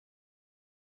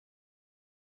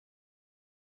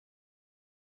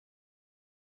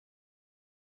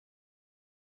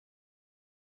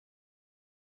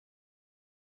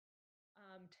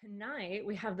Tonight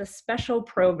we have the special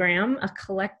program, a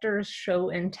collector's show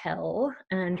and tell,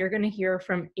 and you're going to hear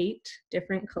from 8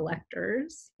 different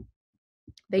collectors.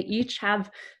 They each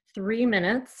have 3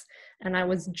 minutes, and I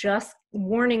was just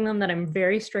warning them that I'm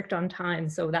very strict on time,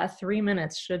 so that 3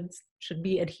 minutes should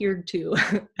be adhered to.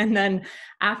 And then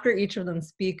after each of them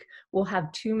speak, we'll have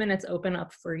 2 minutes open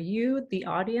up for you, the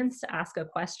audience, to ask a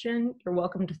question. You're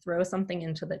welcome to throw something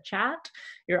into the chat.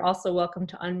 You're also welcome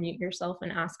to unmute yourself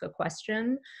and ask a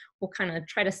question. We'll kind of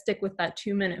try to stick with that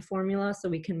 2-minute formula so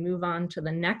we can move on to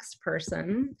the next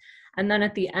person. And then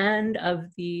at the end of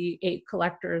the 8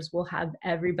 collectors, we'll have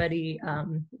everybody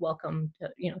welcome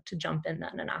to jump in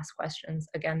then and ask questions,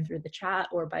 again, through the chat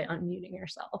or by unmuting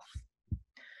yourself.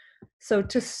 So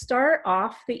to start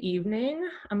off the evening,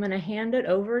 I'm going to hand it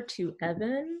over to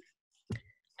Evan.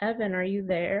 Evan, are you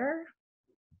there?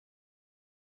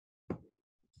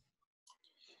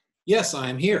 Yes, I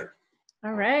am here.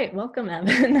 All right, welcome,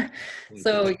 Evan.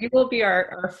 So you will be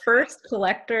our first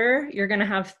collector. You're going to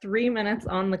have 3 minutes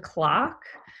on the clock,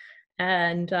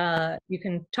 and you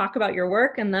can talk about your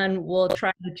work, and then we'll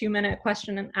try the 2-minute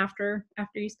question after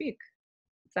you speak.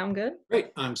 Sound good?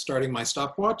 Great. I'm starting my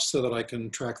stopwatch so that I can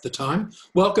track the time.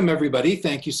 Welcome, everybody.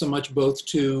 Thank you so much both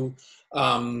to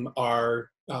my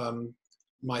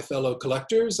fellow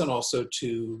collectors and also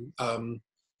to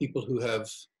people who have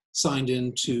signed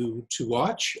in to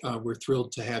watch. We're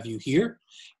thrilled to have you here,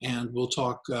 and we'll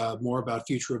talk more about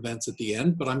future events at the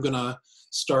end, but I'm going to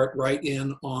start right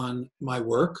in on my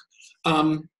work.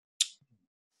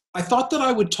 I thought that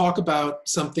I would talk about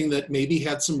something that maybe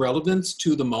had some relevance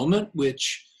to the moment,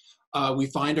 which we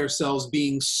find ourselves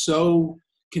being so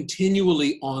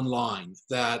continually online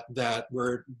that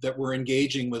we're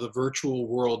engaging with a virtual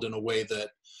world in a way that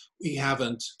we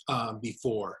haven't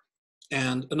before.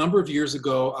 And a number of years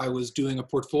ago, I was doing a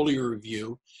portfolio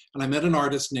review, and I met an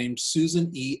artist named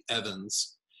Susan E.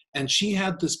 Evans. And she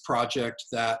had this project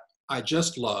that I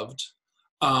just loved,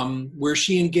 where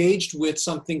she engaged with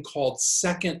something called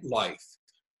Second Life.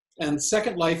 And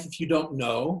Second Life, if you don't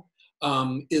know,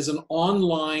 is an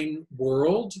online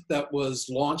world that was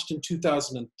launched in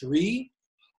 2003.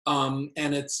 And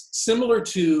it's similar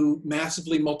to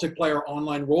massively multiplayer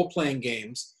online role-playing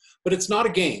games, but it's not a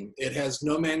game. It has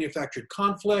no manufactured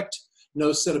conflict,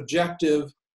 no set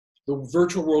objective. The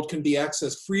virtual world can be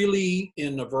accessed freely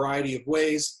in a variety of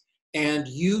ways, and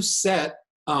you set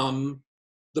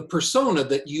the persona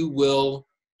that you will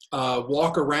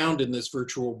walk around in this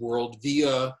virtual world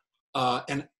via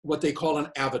what they call an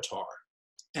avatar.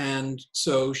 And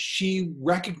so she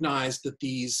recognized that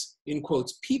these, in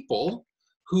quotes, people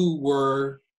who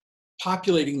were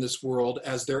populating this world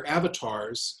as their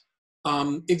avatars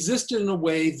existed in a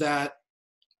way that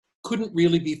couldn't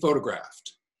really be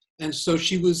photographed. And so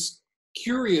she was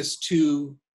curious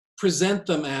to present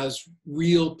them as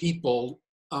real people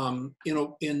in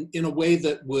a way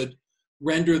that would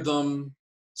render them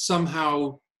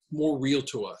somehow more real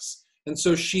to us. And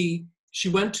so she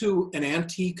went to an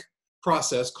antique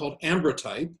process called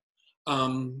ambrotype,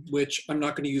 which I'm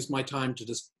not going to use my time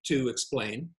to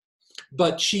explain,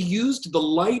 but she used the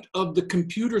light of the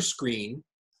computer screen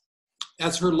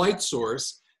as her light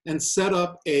source and set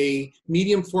up a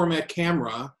medium format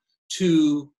camera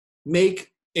to make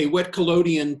a wet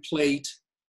collodion plate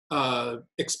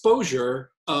exposure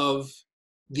of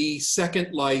the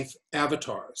Second Life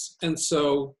avatars. And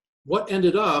so what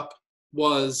ended up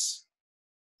was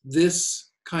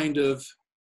this kind of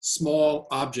small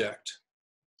object.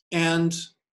 And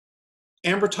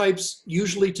ambrotypes,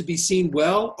 usually to be seen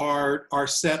well, are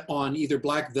set on either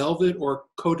black velvet or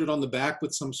coated on the back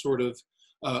with some sort of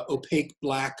opaque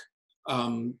black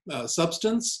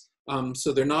substance.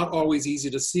 So they're not always easy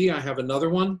to see. I have another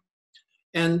one.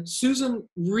 And Susan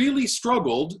really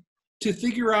struggled to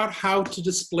figure out how to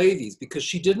display these because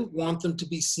she didn't want them to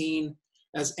be seen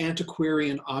as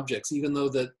antiquarian objects, even though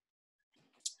that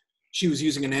she was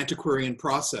using an antiquarian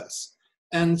process.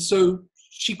 And so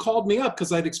she called me up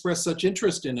because I'd expressed such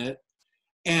interest in it.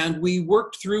 And we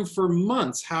worked through for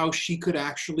months how she could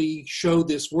actually show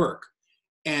this work.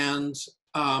 And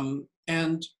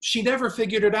she never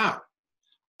figured it out.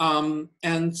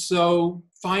 And so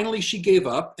finally she gave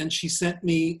up and she sent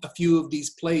me a few of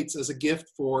these plates as a gift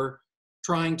for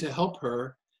trying to help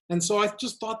her. And so I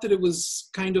just thought that it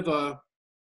was kind of a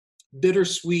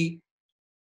bittersweet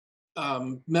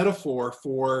metaphor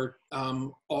for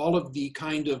all of the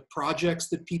kind of projects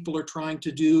that people are trying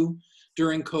to do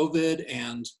during COVID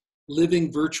and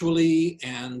living virtually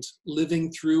and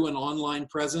living through an online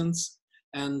presence.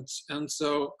 And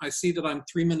so I see that I'm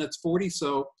 3 minutes 40,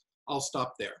 so I'll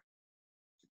stop there.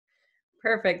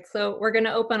 Perfect. So we're going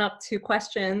to open up to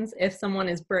questions. If someone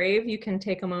is brave, you can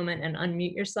take a moment and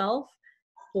unmute yourself,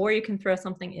 or you can throw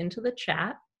something into the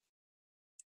chat.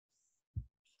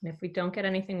 And if we don't get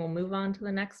anything, we'll move on to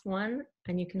the next one,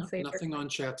 and you can say nothing on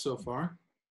chat so far.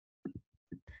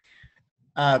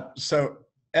 So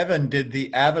Evan, did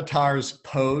the avatars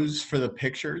pose for the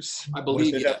pictures? I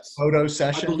believe was it yes. A photo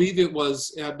session? I believe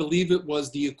it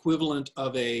was the equivalent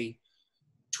of a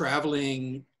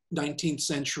traveling 19th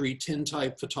century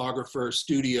tintype photographer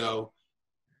studio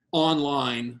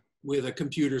online with a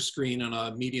computer screen and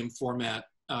a medium format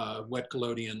wet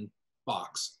collodion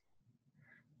box.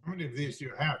 How many of these do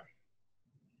you have?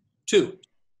 2,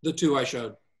 the 2 I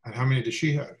showed. And how many does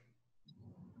she have?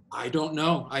 I don't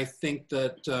know. I think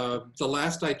that the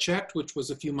last I checked, which was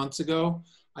a few months ago,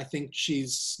 I think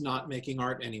she's not making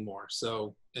art anymore.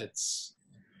 So it's,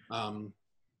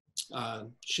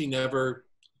 she never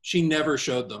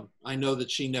showed them. I know that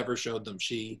she never showed them.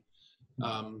 She,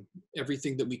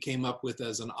 everything that we came up with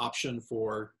as an option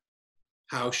for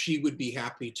how she would be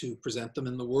happy to present them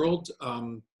in the world,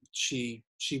 she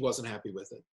wasn't happy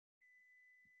with it.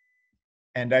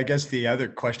 And I guess the other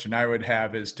question I would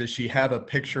have is, does she have a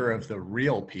picture of the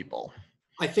real people?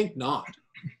 I think not.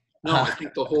 No, I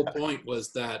think the whole point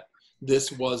was that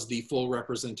this was the full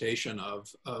representation of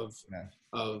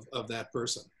that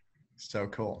person. So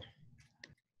cool.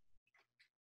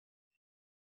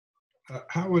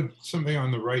 How would something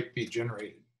on the right be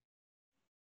generated?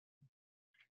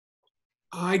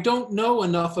 I don't know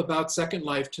enough about Second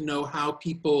Life to know how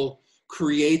people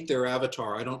create their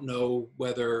avatar. I don't know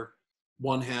whether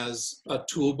one has a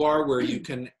toolbar where you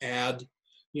can add,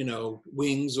 you know,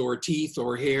 wings or teeth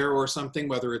or hair or something,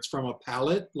 whether it's from a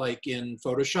palette like in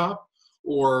Photoshop,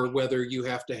 or whether you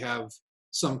have to have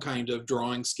some kind of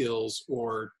drawing skills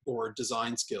or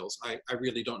design skills. I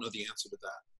really don't know the answer to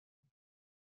that.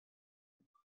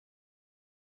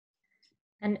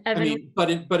 And Evan, I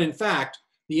mean, but in fact,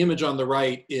 the image on the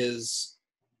right is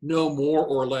no more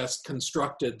or less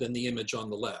constructed than the image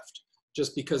on the left.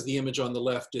 Just because the image on the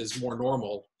left is more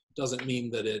normal doesn't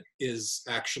mean that it is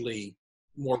actually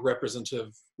more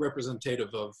representative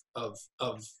of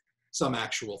some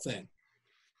actual thing.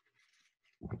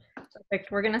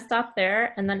 perfect. We're going to stop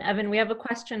there. And then Evan, we have a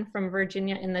question from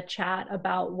Virginia in the chat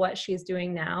about what she's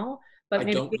doing now. But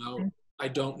maybe I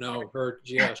don't know her.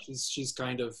 Yeah, she's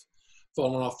kind of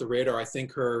fallen off the radar. I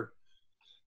think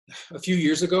a few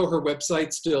years ago, her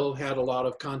website still had a lot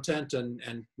of content, and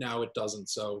now it doesn't.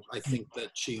 So I think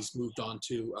that she's moved on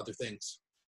to other things.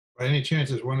 By any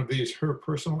chance, is one of these her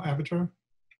personal avatar?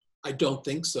 I don't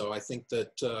think so. I think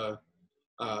that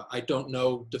I don't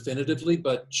know definitively,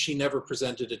 but she never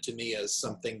presented it to me as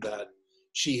something that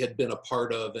she had been a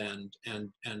part of and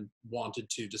wanted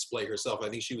to display herself. I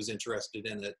think she was interested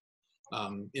in it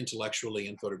intellectually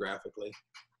and photographically.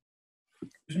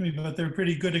 Excuse me, but they're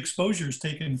pretty good exposures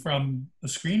taken from a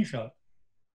screenshot,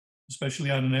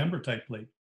 especially on an ambrotype plate.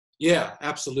 Yeah,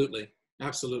 absolutely.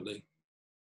 Absolutely.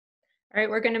 All right,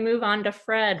 we're going to move on to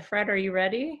Fred. Fred, are you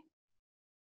ready?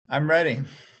 I'm ready.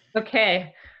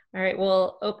 Okay. All right,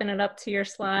 we'll open it up to your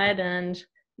slide, and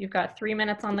you've got 3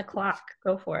 minutes on the clock.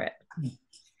 Go for it.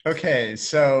 Okay,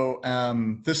 so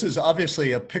this is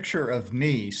obviously a picture of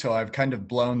me, so I've kind of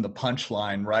blown the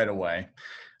punchline right away.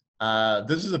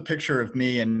 This is a picture of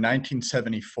me in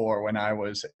 1974 when I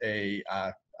was a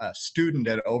student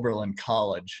at Oberlin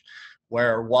College,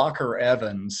 where Walker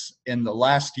Evans, in the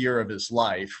last year of his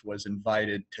life, was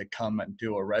invited to come and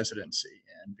do a residency.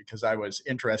 And because I was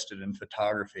interested in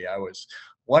photography, I was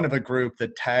one of a group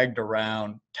that tagged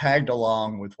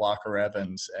along with Walker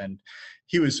Evans. And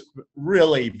he was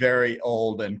really very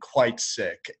old and quite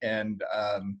sick, and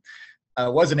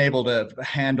wasn't able to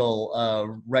handle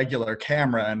a regular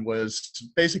camera and was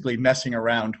basically messing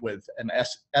around with an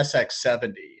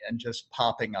SX70 and just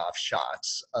popping off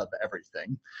shots of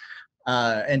everything.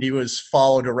 And he was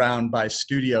followed around by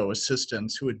studio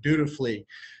assistants who would dutifully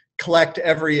collect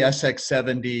every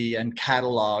SX70 and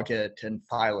catalog it and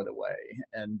file it away.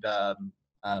 And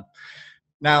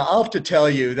now I'll have to tell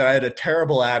you that I had a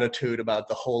terrible attitude about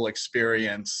the whole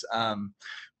experience.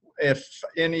 If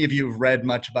any of you have read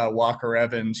much about Walker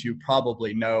Evans, you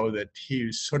probably know that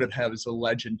he sort of has a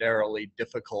legendarily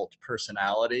difficult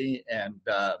personality, and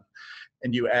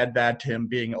you add that to him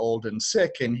being old and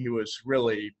sick, and he was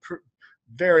really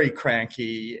very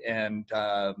cranky and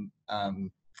a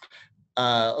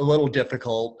little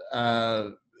difficult.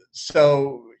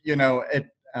 So, you know,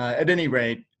 at any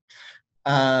rate,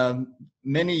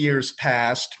 many years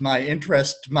passed, my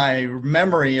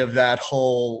memory of that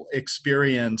whole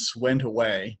experience went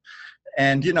away.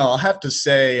 And, you know, I'll have to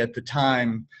say at the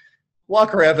time,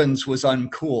 Walker Evans was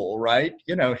uncool, right?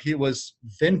 You know, he was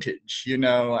vintage. You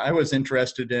know, I was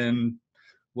interested in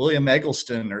William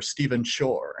Eggleston or Stephen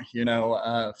Shore, you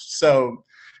know.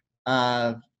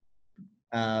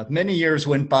 Many years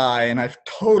went by and I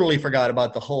totally forgot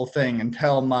about the whole thing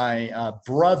until my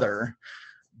brother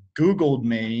Googled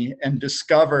me and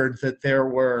discovered that there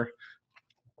were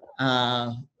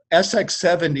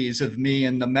SX70s of me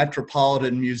in the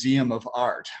Metropolitan Museum of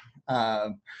Art.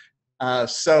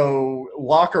 So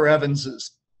Walker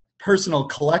Evans's personal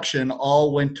collection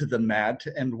all went to the Met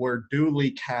and were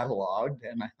duly cataloged.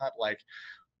 And I thought, like,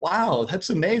 wow, that's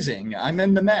amazing. I'm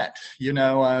in the Met, you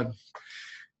know.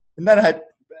 And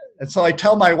so I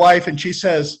tell my wife, and she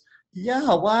says,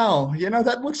 yeah, wow, you know,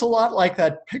 that looks a lot like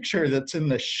that picture that's in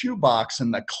the shoebox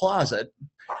in the closet.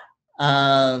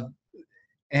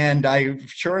 And I,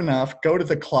 sure enough, go to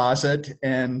the closet,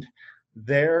 and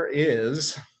there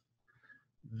is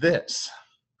this.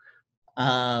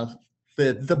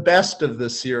 The best of the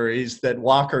series that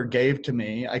Walker gave to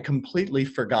me. I completely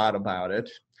forgot about it.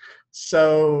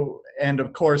 So, and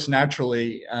of course,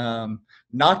 naturally,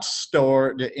 not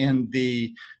stored in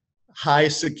the high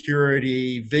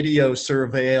security, video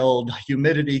surveilled,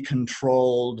 humidity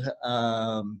controlled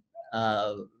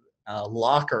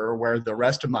locker where the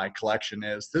rest of my collection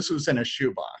is. This was in a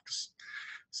shoebox.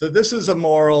 So this is the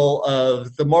moral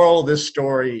of this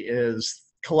story is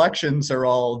collections are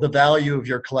all, the value of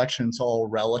your collection's all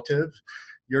relative.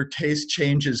 Your taste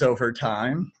changes over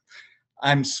time.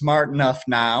 I'm smart enough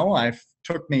now.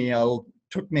 Took me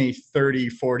 30,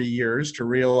 40 years to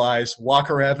realize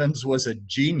Walker Evans was a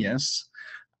genius.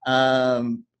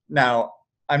 Now,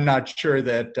 I'm not sure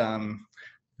that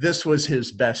this was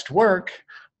his best work,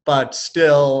 but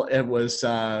still it was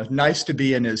nice to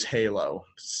be in his halo.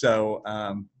 So,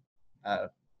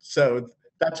 so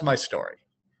that's my story.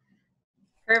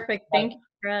 Perfect. Thank you,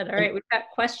 Fred. All right, we've got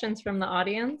questions from the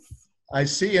audience. I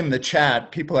see in the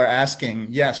chat, people are asking,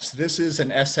 yes, this is an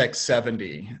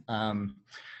SX70.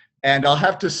 And I'll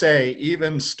have to say,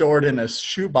 even stored in a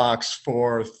shoebox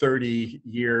for 30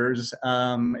 years,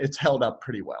 it's held up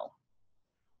pretty well.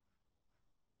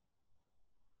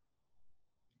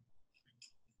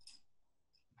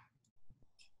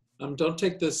 Don't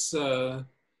take this the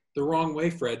wrong way,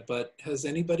 Fred, but has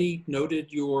anybody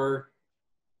noted your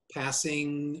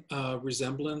passing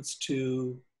resemblance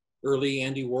to early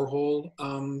Andy Warhol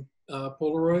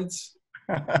Polaroids?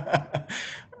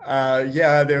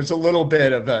 Yeah, there's a little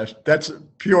bit of that's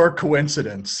pure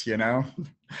coincidence, you know.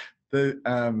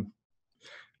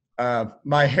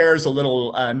 My hair's a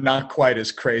little not quite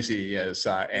as crazy as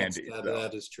Andy.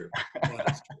 That is true.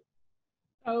 That is true.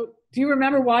 Oh, do you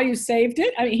remember why you saved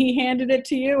it? I mean, he handed it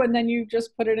to you and then you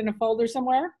just put it in a folder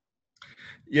somewhere?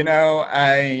 You know,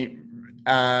 I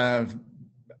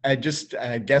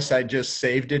guess I just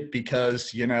saved it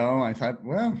because, you know, I thought,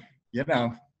 well, you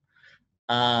know,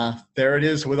 there it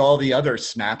is with all the other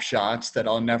snapshots that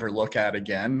I'll never look at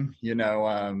again, you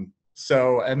know.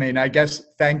 So, I mean, I guess,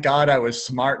 thank God I was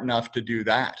smart enough to do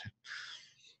that.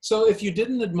 So if you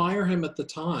didn't admire him at the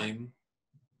time,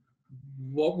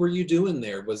 what were you doing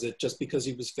there? Was it just because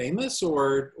he was famous,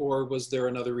 or was there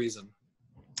another reason?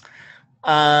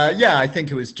 Yeah, I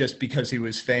think it was just because he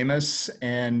was famous,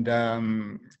 and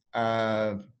kind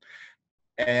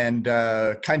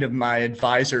of my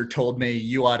advisor told me,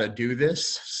 you ought to do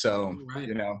this. So, right.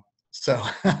 You know, so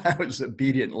I was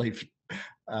obediently,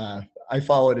 I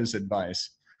followed his advice.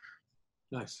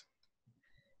 Nice.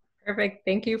 Perfect.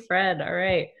 Thank you, Fred. All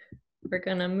right. We're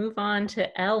going to move on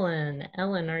to Ellen.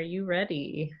 Ellen, are you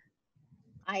ready?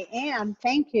 I am.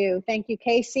 Thank you. Thank you,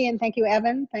 Casey, and thank you,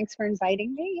 Evan. Thanks for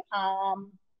inviting me.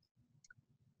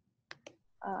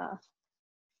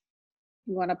 You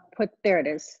want to put, there it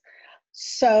is.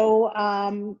 So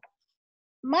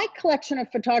my collection of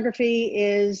photography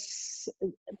is,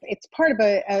 it's part of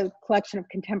a collection of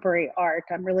contemporary art.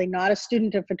 I'm really not a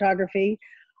student of photography,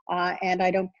 and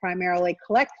I don't primarily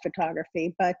collect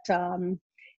photography, but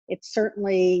it's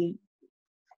certainly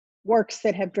works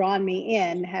that have drawn me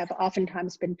in have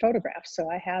oftentimes been photographs. So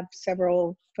I have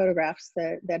several photographs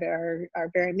that are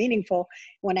very meaningful.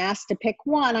 When asked to pick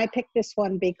one, I picked this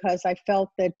one because I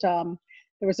felt that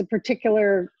there was a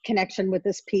particular connection with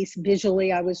this piece.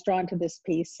 Visually, I was drawn to this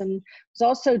piece, and was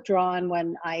also drawn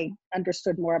when I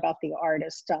understood more about the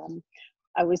artist.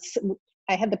 I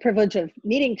had the privilege of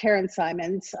meeting Terrence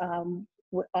Simons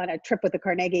on a trip with the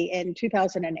Carnegie in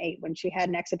 2008 when she had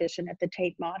an exhibition at the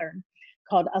Tate Modern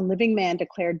called A Living Man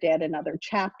Declared Dead and Other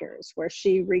Chapters, where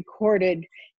she recorded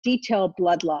detailed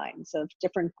bloodlines of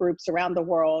different groups around the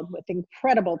world with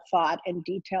incredible thought and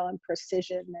detail and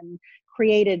precision, and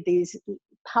created these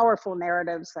powerful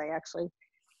narratives. I actually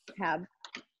have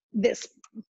this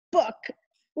book,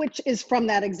 which is from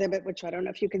that exhibit, which I don't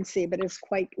know if you can see, but is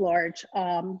quite large.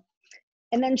 And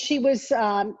then she was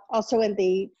also in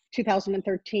the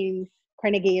 2013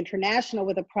 Carnegie International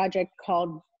with a project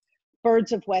called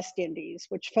Birds of West Indies,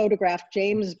 which photographed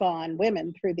James Bond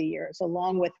women through the years,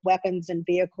 along with weapons and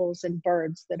vehicles and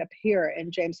birds that appear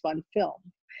in James Bond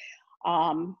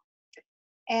film.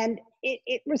 And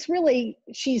it was really,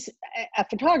 she's a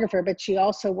photographer, but she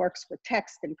also works with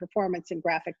text and performance and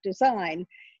graphic design.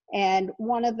 And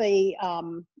one of the,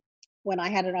 when I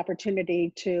had an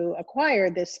opportunity to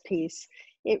acquire this piece,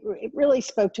 it really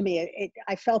spoke to me.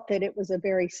 I felt that it was a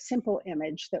very simple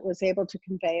image that was able to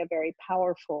convey a very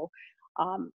powerful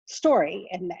story,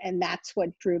 and that's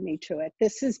what drew me to it.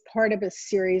 This is part of a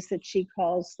series that she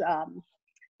calls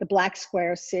the Black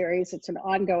Square series. It's an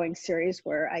ongoing series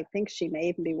where I think she may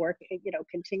even be working,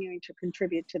 continuing to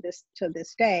contribute to this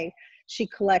day. She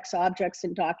collects objects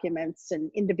and documents and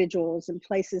individuals and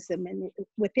places them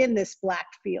within this black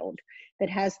field that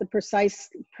has the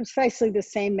precisely the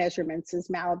same measurements as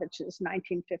Malevich's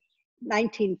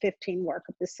 1915 work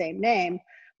of the same name,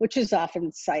 which is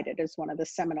often cited as one of the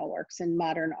seminal works in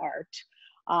modern art.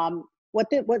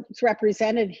 What's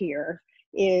represented here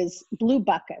is blue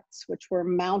buckets, which were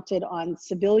mounted on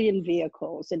civilian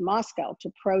vehicles in Moscow to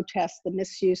protest the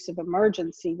misuse of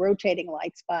emergency rotating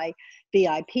lights by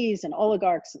VIPs and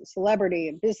oligarchs and celebrity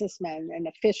and businessmen and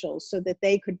officials so that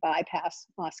they could bypass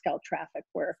Moscow traffic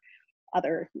where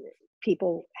other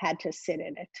people had to sit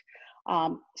in it.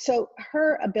 So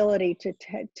her ability to,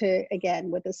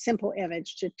 again, with a simple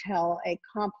image, to tell a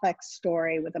complex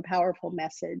story with a powerful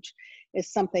message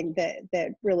is something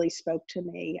that really spoke to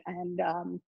me. And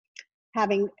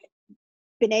having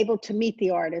been able to meet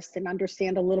the artist and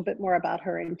understand a little bit more about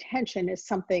her intention is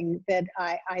something that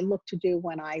I look to do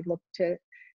when I look to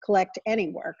collect any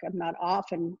work. I'm not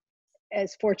often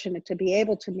as fortunate to be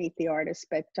able to meet the artist,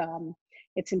 but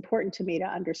it's important to me to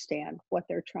understand what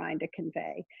they're trying to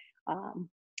convey.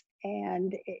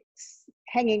 And it's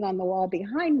hanging on the wall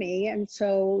behind me. And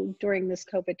so during this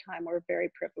COVID time, we're very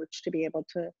privileged to be able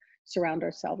to surround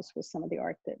ourselves with some of the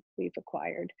art that we've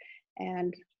acquired.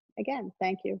 And again,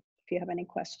 thank you if you have any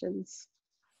questions.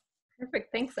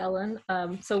 Perfect, thanks, Ellen.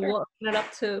 So Sure. we'll open it up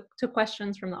to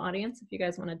questions from the audience if you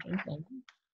guys want to jump in.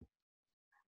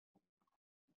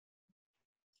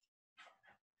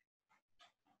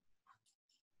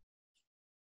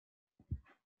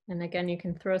 And again, you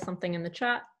can throw something in the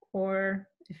chat, or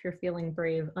if you're feeling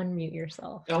brave, unmute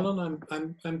yourself. Ellen,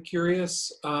 I'm curious.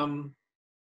 I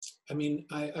mean,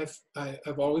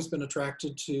 I've always been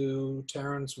attracted to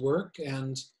Taryn's work,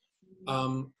 and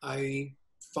I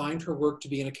find her work to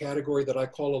be in a category that I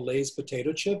call a Lay's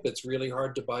potato chip. It's really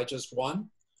hard to buy just one,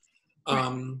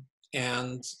 and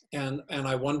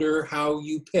I wonder how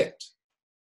you picked.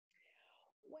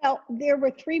 Well, there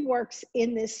were 3 works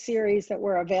in this series that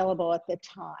were available at the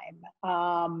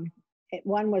time.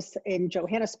 One was in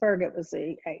Johannesburg. It was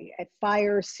a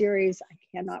fire series. I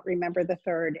cannot remember the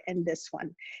third, and this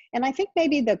one. And I think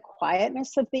maybe the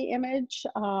quietness of the image.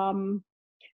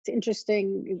 It's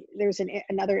interesting. There's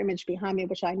another image behind me,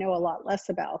 which I know a lot less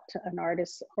about, an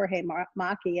artist, Jorge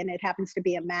Maki, and it happens to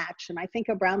be a match. And I think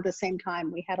around the same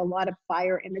time, we had a lot of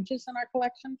fire images in our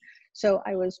collection. So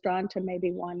I was drawn to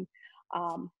maybe one.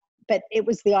 But it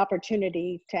was the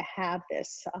opportunity to have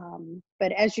this.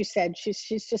 But as you said, she's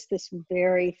just this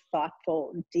very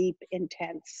thoughtful, deep,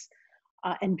 intense,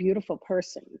 and beautiful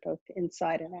person, both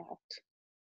inside and out.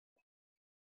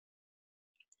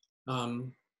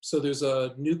 So there's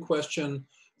a new question.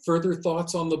 Further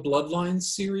thoughts on the Bloodlines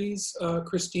series,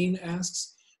 Christine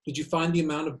asks. Did you find the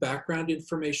amount of background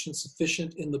information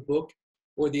sufficient in the book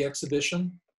or the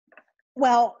exhibition?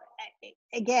 Well,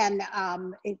 again,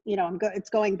 it's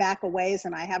going back a ways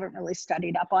and I haven't really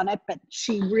studied up on it, but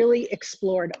she really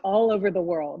explored all over the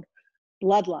world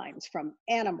bloodlines from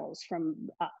animals, from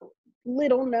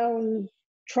little known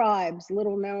tribes,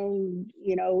 little known,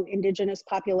 indigenous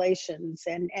populations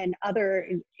and other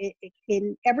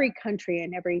in every country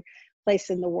and every place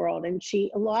in the world. And a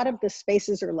lot of the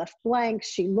spaces are left blank.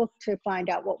 She looked to find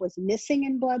out what was missing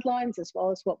in bloodlines as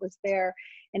well as what was there.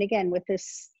 And again, with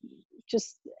this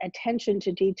just attention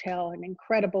to detail and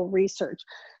incredible research.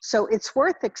 So it's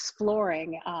worth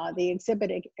exploring. The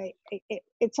exhibit, it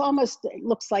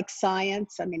looks like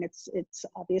science. I mean, it's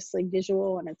obviously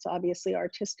visual and it's obviously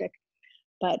artistic,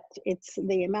 but it's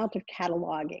the amount of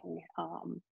cataloging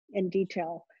and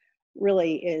detail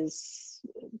really is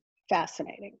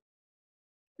fascinating.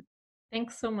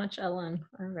 Thanks so much, Ellen.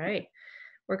 All right,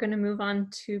 we're going to move on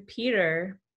to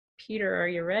Peter. Peter, are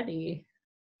you ready?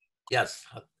 Yes.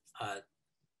 Perfect.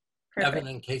 Evan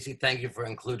and Casey, thank you for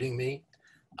including me.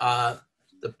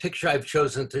 The picture I've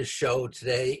chosen to show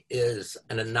today is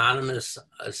an anonymous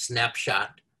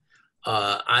snapshot.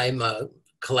 I'm a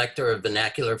collector of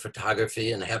vernacular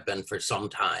photography and have been for some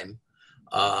time.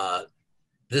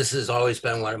 This has always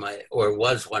been one of my, or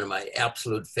was one of my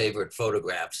absolute favorite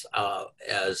photographs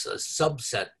as a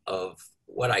subset of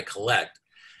what I collect.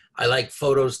 I like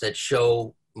photos that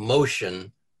show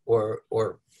motion or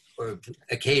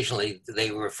occasionally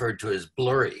they referred to as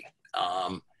blurry,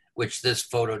 which this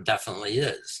photo definitely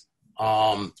is.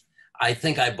 I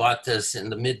think I bought this in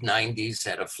the mid 90s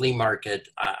at a flea market,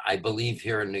 I believe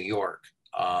here in New York.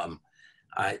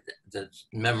 The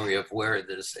memory of where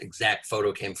this exact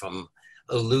photo came from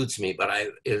eludes me, but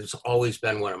it's always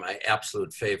been one of my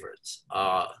absolute favorites.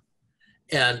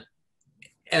 And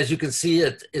as you can see,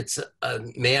 it's a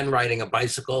man riding a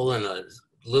bicycle in a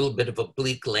little bit of a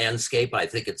bleak landscape. I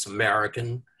think it's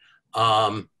American.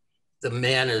 The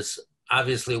man is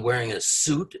obviously wearing a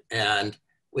suit and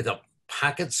with a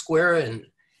pocket square, and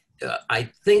I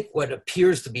think what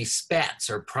appears to be spats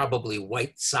are probably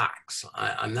white socks.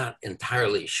 I'm not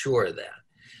entirely sure of that.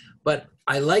 But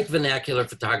I like vernacular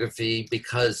photography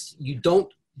because you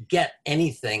don't get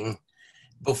anything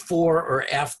before or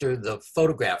after the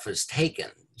photograph is taken.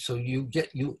 So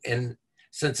and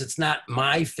since it's not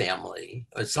my family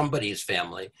or somebody's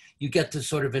family, you get to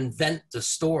sort of invent the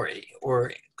story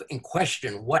or in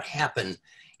question what happened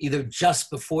either just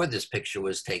before this picture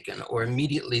was taken or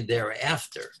immediately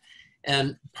thereafter.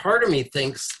 And part of me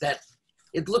thinks that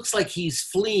it looks like he's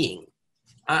fleeing.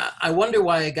 I wonder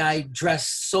why a guy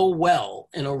dressed so well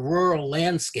in a rural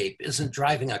landscape isn't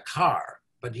driving a car,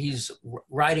 but he's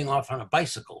riding off on a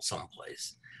bicycle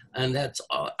someplace. And that's,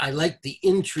 I like the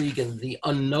intrigue and the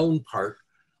unknown part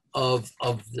of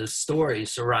the story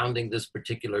surrounding this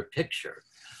particular picture.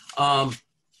 I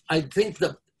think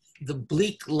the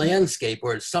bleak landscape,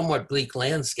 or somewhat bleak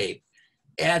landscape,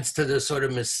 adds to the sort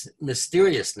of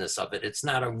mysteriousness of it. It's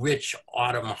not a rich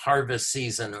autumn harvest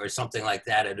season or something like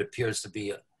that. It appears to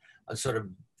be a sort of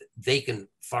vacant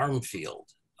farm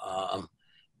field.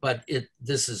 But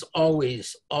this has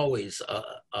always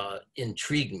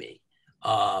intrigued me.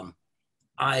 I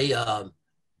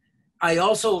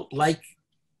also like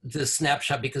this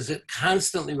snapshot because it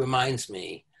constantly reminds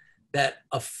me that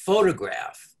a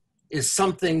photograph is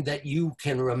something that you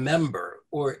can remember,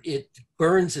 or it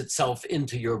burns itself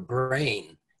into your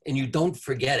brain and you don't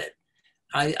forget it.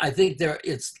 I think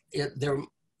it's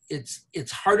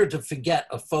harder to forget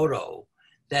a photo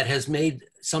that has made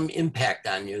some impact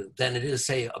on you than it is,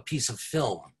 say, a piece of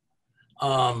film.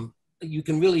 You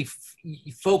can really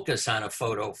focus on a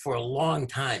photo for a long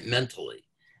time mentally.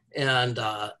 And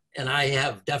I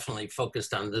have definitely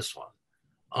focused on this one.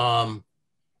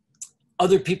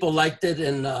 Other people liked it,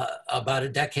 and about a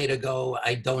decade ago,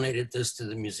 I donated this to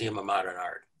the Museum of Modern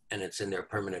Art, and it's in their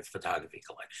permanent photography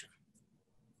collection.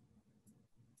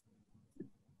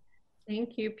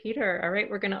 Thank you, Peter. All right,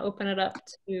 we're going to open it up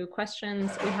to questions.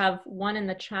 We have one in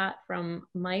the chat from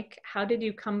Mike. How did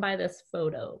you come by this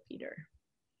photo, Peter?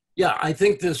 Yeah, I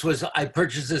think I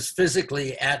purchased this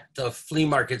physically at the flea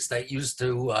markets that used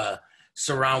to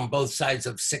surround both sides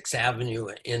of 6th Avenue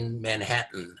in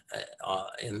Manhattan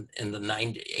in the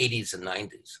 80s and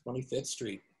 90s. 25th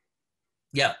Street.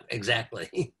 Yeah,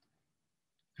 exactly.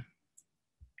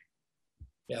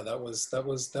 Yeah, that was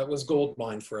gold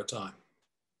mine for a time.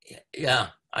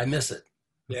 Yeah, I miss it.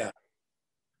 Yeah.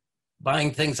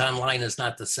 Buying things online is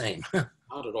not the same.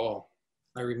 Not at all.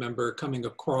 I remember coming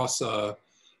across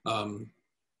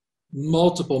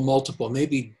multiple,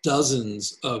 maybe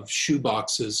dozens of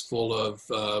shoeboxes full of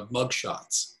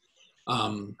mugshots,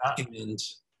 and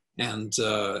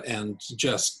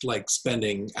just like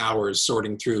spending hours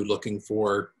sorting through looking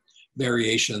for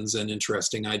variations and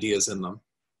interesting ideas in them.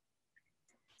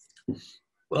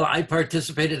 Well, I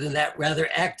participated in that rather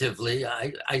actively.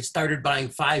 I started buying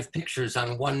 5 pictures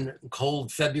on one cold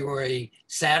February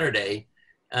Saturday,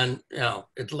 and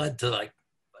it led to like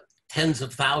tens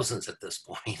of thousands at this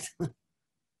point.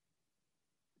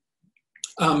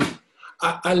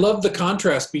 I love the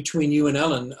contrast between you and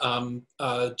Ellen,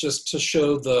 just to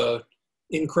show the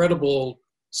incredible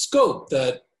scope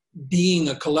that being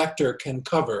a collector can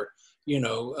cover.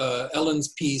 Ellen's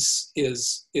piece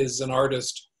is an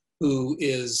artist who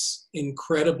is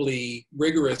incredibly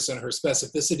rigorous in her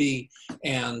specificity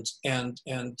and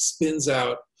spins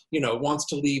out, wants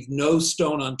to leave no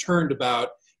stone unturned about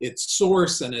its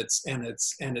source and its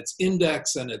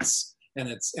index and its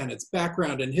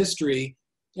background and history.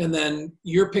 And then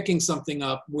you're picking something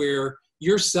up where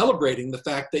you're celebrating the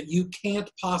fact that you can't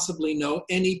possibly know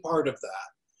any part of that.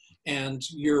 and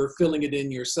you're filling it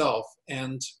in yourself,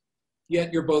 and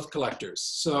yet you're both collectors.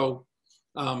 So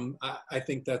I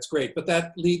think that's great. But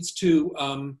that leads to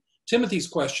Timothy's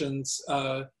question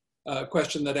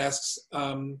that asks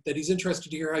that he's interested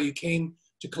to hear how you came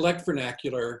to collect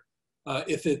vernacular,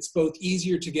 if it's both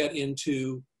easier to get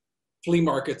into flea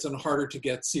markets and harder to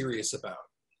get serious about.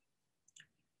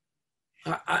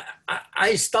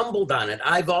 I stumbled on it.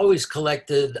 I've always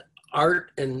collected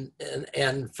art and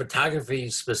photography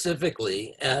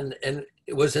specifically, and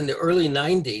it was in the early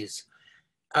 90s.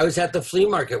 I was at the flea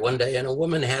market one day and a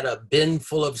woman had a bin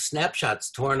full of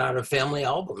snapshots torn out of family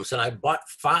albums, and I bought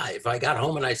 5. I got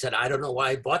home and I said, I don't know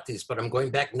why I bought these, but I'm going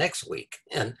back next week.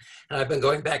 And I've been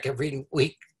going back every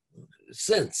week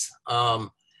since,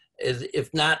 if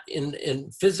not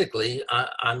in physically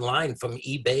online from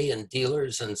eBay and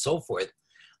dealers and so forth.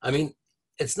 I mean,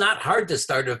 it's not hard to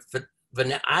start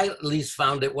I at least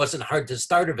found it wasn't hard to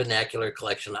start a vernacular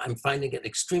collection. I'm finding it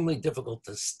extremely difficult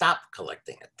to stop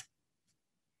collecting it.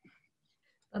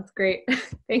 That's great.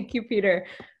 Thank you, Peter.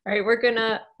 All right, we're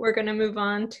gonna move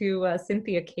on to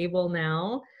Cynthia Cable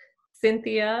now.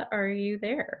 Cynthia, are you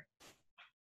there?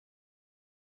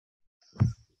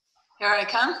 Here I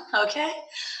come. Okay.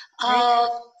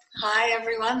 Hi,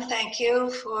 everyone. Thank you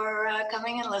for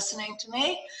coming and listening to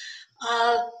me.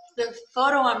 The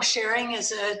photo I'm sharing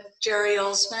is a Jerry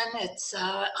Olsman. It's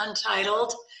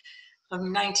untitled,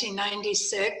 from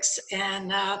 1996,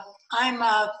 and I'm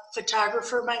a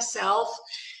photographer myself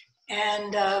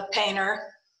and a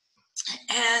painter.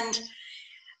 And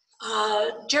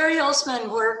Jerry Olsman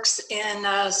works in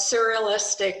a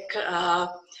surrealistic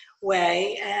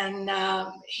way, and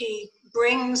he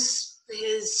brings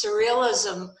his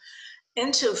surrealism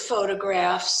into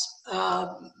photographs,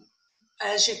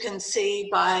 as you can see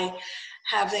by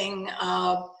having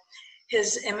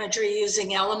his imagery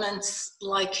using elements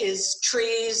like his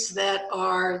trees that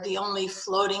are the only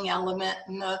floating element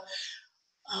in the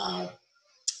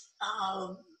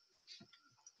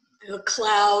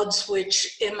clouds,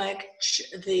 which image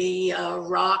the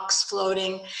rocks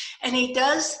floating. And he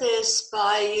does this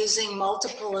by using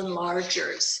multiple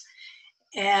enlargers.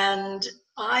 And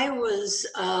I was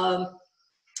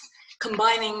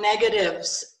combining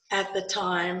negatives at the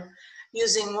time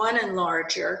using one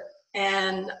enlarger,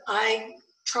 and I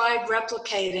tried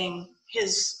replicating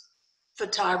his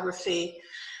photography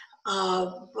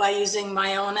by using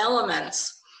my own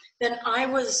elements. Then I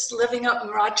was living up in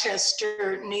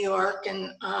Rochester, New York,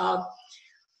 and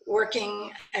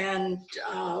working and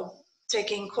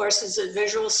taking courses at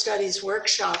visual studies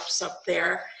workshops up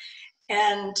there.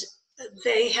 And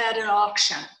they had an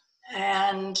auction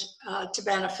and to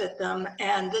benefit them.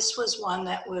 And this was one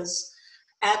that was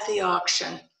at the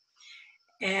auction.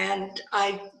 And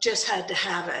I just had to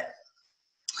have it.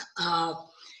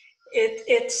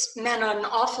 It's meant an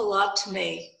awful lot to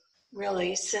me,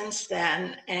 really, since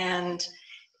then. And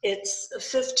it's a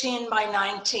 15 by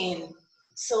 19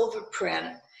 silver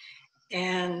print.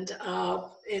 And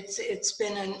it's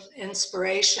been an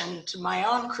inspiration to my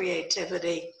own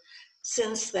creativity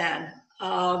since then.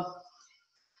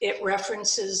 It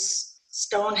references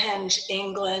Stonehenge,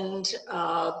 England.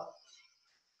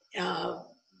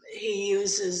 He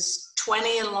uses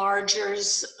 20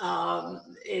 enlargers.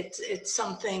 It's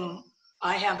something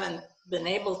I haven't been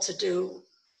able to do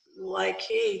like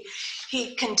he.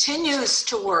 He continues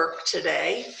to work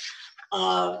today.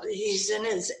 He's in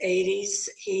his 80s.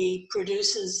 He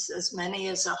produces as many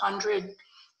as 100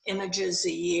 images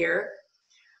a year.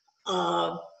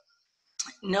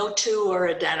 No two are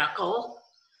identical.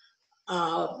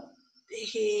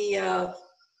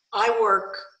 I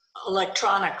work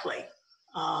electronically,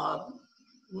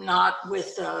 not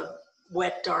with a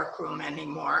wet darkroom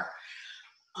anymore.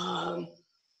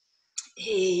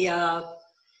 He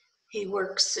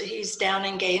works, he's down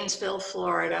in Gainesville,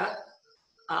 Florida.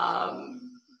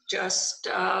 Just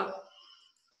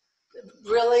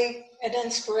really an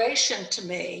inspiration to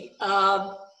me.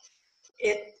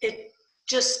 It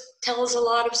just tells a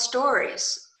lot of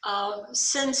stories.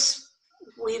 Since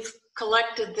we've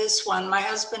collected this one, my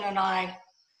husband and I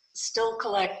still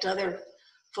collect other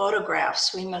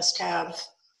photographs. We must have,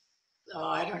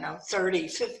 I don't know, 30,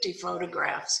 50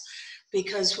 photographs,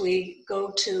 because we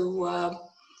go to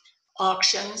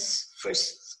auctions for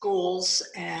schools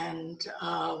and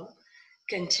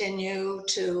continue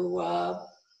to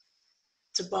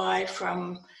buy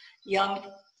from young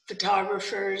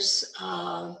photographers,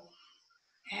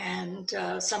 and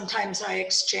sometimes I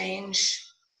exchange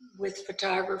with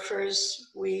photographers.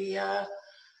 We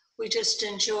just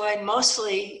enjoy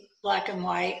mostly black and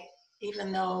white,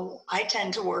 even though I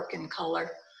tend to work in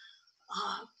color.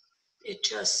 It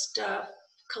just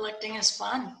collecting is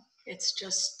fun. It's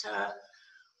just,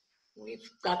 we've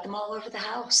got them all over the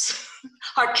house.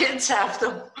 Our kids have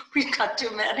them. We've got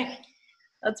too many.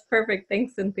 That's perfect.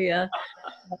 Thanks, Cynthia.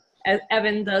 As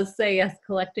Evan does say, yes,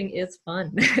 collecting is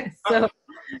fun. So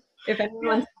if anyone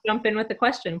wants to jump in with a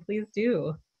question, please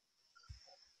do.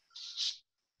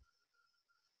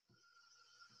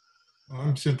 Well,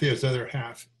 I'm Cynthia's other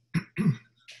half.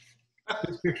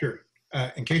 This picture,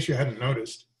 in case you hadn't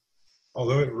noticed,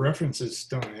 although it references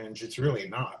Stonehenge, it's really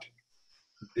not.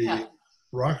 The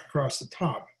rock across the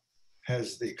top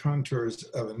has the contours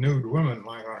of a nude woman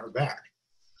lying on her back,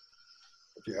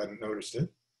 if you hadn't noticed it.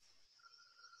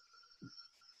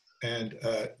 And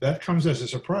that comes as a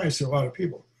surprise to a lot of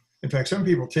people. In fact, some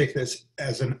people take this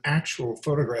as an actual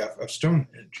photograph of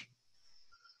Stonehenge.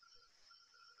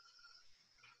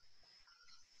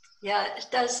 Yeah, it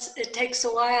does. It takes a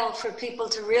while for people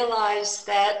to realize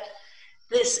that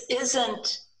this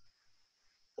isn't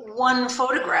one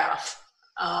photograph,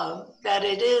 that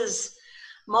it is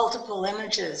multiple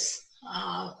images.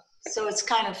 So it's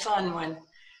kind of fun when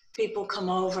people come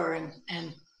over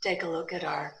and take a look at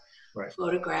our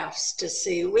photographs to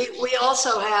see. We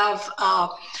also have,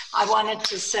 I wanted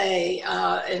to say,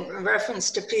 in reference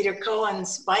to Peter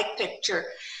Cohen's bike picture,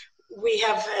 we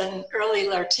have an early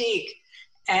Lartigue,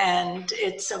 and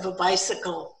it's of a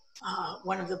bicycle,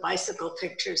 one of the bicycle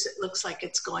pictures. It looks like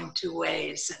it's going two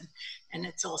ways, and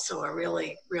it's also a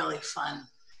really, really fun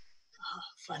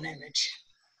image.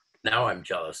 Now I'm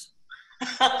jealous.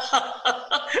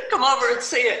 Come over and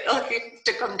see it. Oh, you have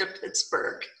to come to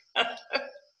Pittsburgh.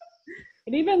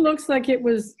 It even looks like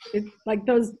it's like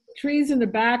those trees in the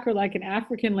back are like an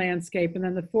African landscape, and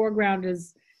then the foreground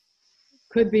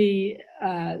could be,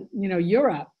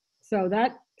 Europe. So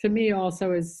that to me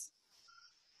also is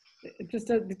just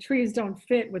the trees don't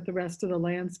fit with the rest of the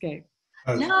landscape.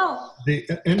 No. The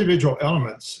individual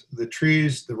elements, the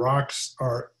trees, the rocks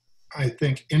are, I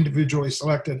think, individually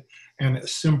selected and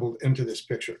assembled into this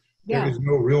picture. Yeah. There is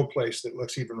no real place that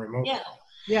looks even remote.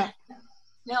 Yeah.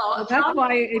 No, well,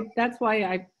 that's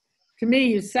why to me,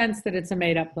 you sense that it's a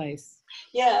made-up place.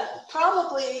 Yeah,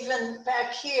 probably even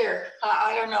back here.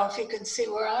 I don't know if you can see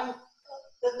where I'm.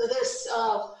 This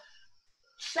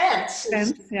fence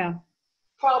is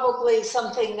probably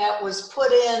something that was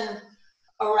put in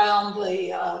around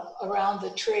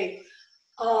the tree.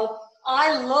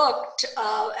 I looked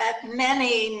at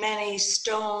many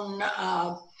stone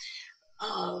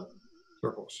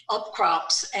circles,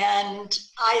 upcrops, and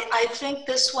I think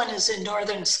this one is in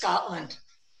northern Scotland.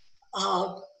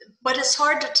 But it's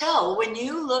hard to tell. When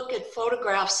you look at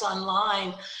photographs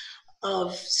online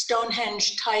of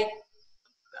Stonehenge type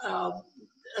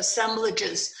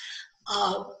assemblages,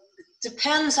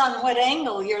 depends on what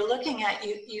angle you're looking at.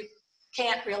 You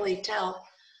can't really tell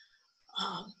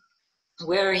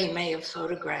where he may have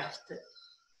photographed it.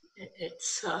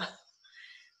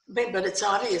 But it's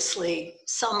obviously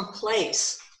some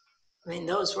place. I mean,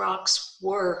 those rocks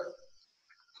were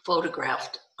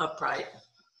photographed upright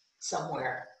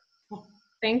somewhere.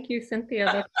 Thank you, Cynthia.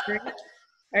 That's great. All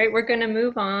right, we're going to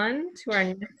move on to our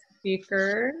next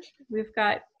speaker. We've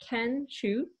got Ken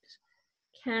Chute.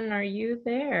 Ken, are you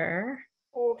there?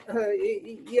 Oh,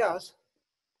 yes.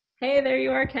 Hey, there you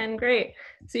are, Ken. Great.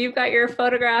 So you've got your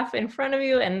photograph in front of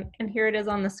you, and here it is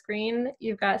on the screen.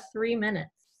 You've got 3 minutes.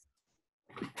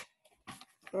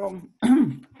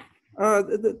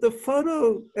 The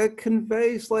photo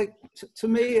conveys, like, to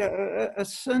me, a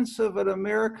sense of an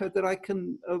America that I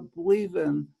can believe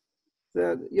in.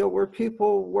 That, where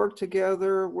people work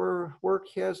together, where work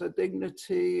has a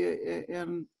dignity,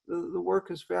 and the work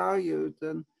is valued.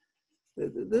 And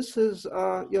this is,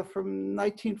 from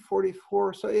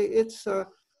 1944. So it's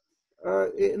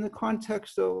in the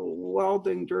context of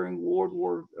welding during World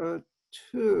War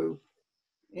II.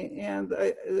 And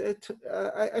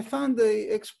I found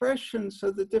the expressions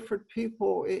of the different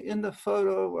people in the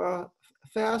photo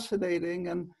fascinating.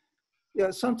 And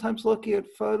sometimes looking at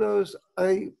photos,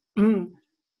 I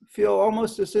feel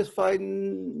almost as if I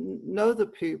know the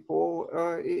people,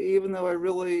 even though I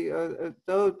really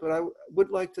don't, but I would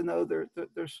like to know their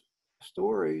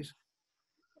stories.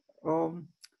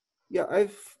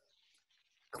 I've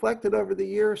collected over the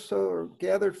years, or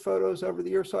gathered photos over the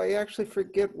years, so I actually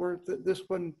forget where this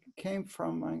one came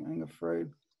from, I'm afraid.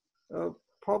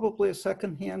 Probably a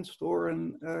secondhand store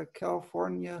in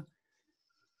California.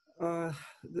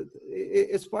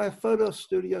 It's by a photo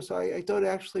studio, so I don't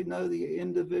actually know the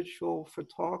individual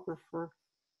photographer.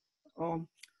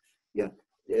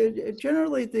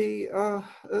 Generally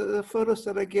the photos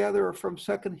that I gather are from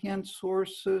secondhand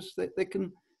sources. They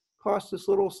can cost as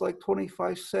little as like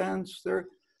 25 cents. They're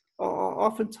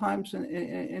oftentimes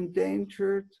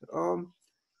endangered.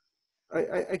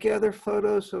 I gather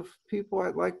photos of people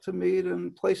I'd like to meet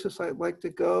and places I'd like to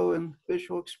go and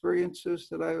visual experiences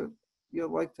that I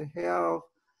would like to have.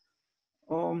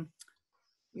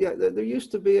 Yeah, there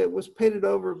used to be, it was painted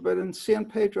over, but in San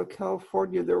Pedro,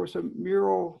 California, there was a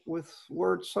mural with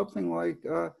words something like,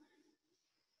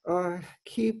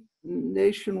 keep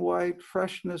nationwide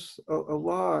freshness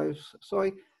alive. So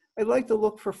I like to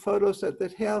look for photos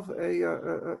that have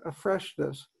a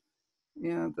freshness.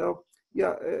 And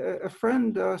yeah, a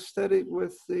friend studied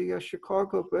with the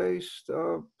Chicago-based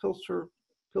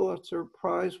Pulitzer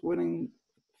Prize-winning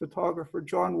photographer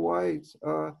John White,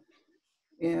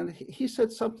 and he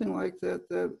said something like that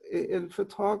in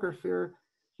photography,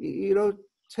 you don't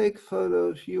take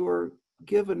photos, you are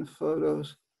given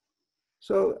photos.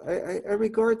 So I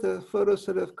regard the photos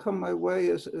that have come my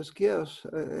way as gifts,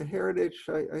 a heritage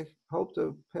I hope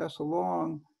to pass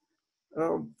along.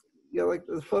 Like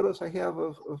the photos I have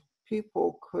of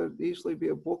people could easily be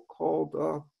a book called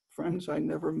Friends I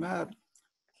Never Met.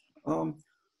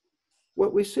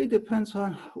 What we see depends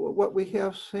on what we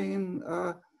have seen.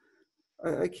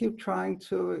 I keep trying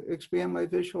to expand my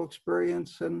visual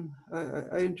experience, and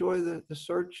I enjoy the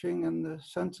searching and the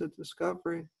sense of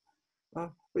discovery.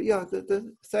 But yeah,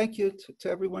 thank you to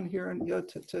everyone here, and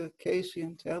to Casey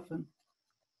and to Evan.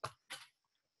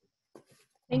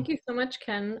 Thank you so much,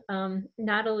 Ken.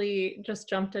 Natalie just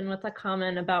jumped in with a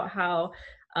comment about how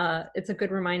it's a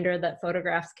good reminder that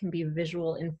photographs can be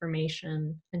visual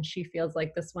information, and she feels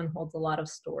like this one holds a lot of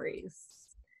stories.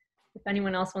 If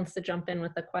anyone else wants to jump in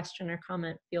with a question or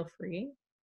comment, feel free.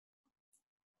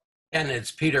 And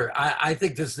it's Peter. I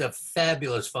think this is a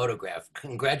fabulous photograph.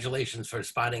 Congratulations for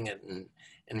spotting it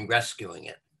and rescuing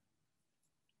it.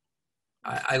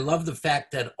 I love the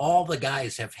fact that all the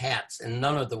guys have hats and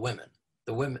none of the women.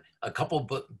 The women, a couple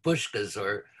bushkas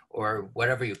or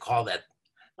whatever you call that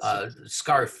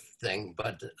scarf thing,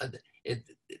 but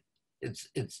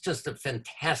it's just a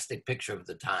fantastic picture of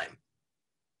the time.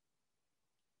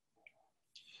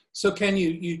 So Ken,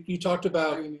 you talked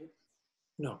about,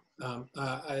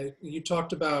 you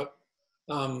talked about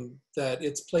that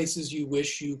it's places you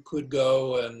wish you could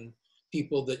go and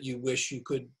people that you wish you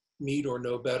could meet or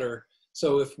know better.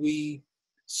 So if we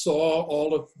saw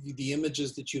all of the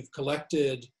images that you've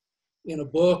collected in a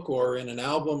book or in an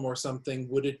album or something,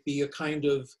 would it be a kind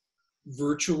of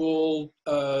virtual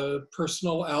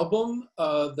personal album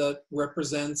that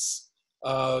represents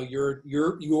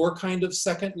your kind of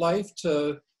second life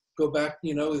to go back?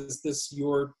 Is this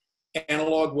your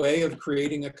analog way of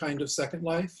creating a kind of second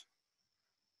life?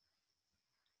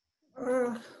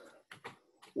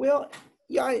 Well,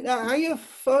 yeah, I have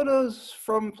photos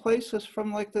from places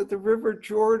from like the River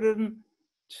Jordan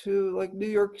to like New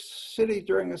York City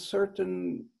during a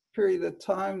certain period of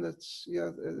time. That's,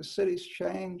 the city's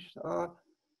changed.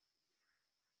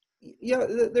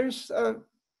 There's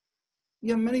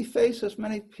many faces,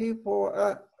 many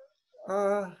people.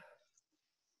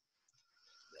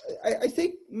 I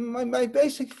think my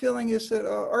basic feeling is that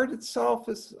art itself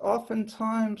is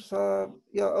oftentimes,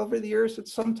 over the years,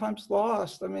 it's sometimes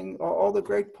lost. I mean, all the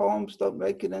great poems don't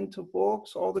make it into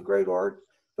books. All the great art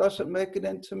doesn't make it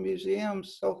into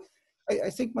museums. So I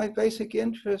think my basic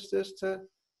interest is to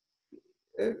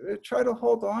try to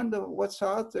hold on to what's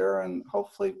out there and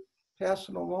hopefully pass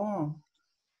it along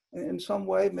in some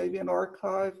way, maybe an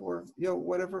archive or,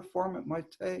 whatever form it might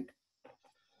take.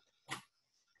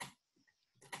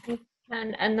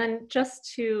 And then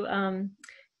just to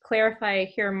clarify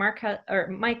here,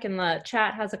 Mike in the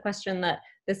chat has a question that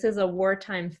this is a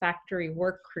wartime factory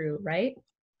work crew, right?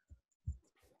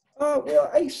 Well,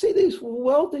 I see these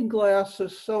welding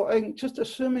glasses, so I'm just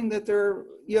assuming that they're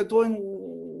doing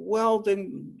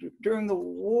welding during the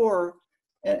war,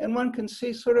 and one can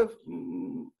see sort of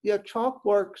chalk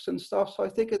marks and stuff. So I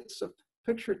think it's a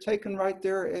picture taken right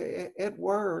there at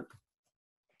work.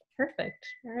 Perfect.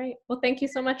 All right. Well, thank you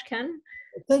so much, Ken.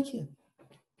 Thank you.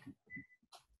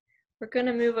 We're going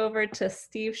to move over to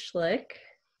Steve Schlick.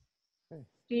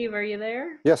 Steve, are you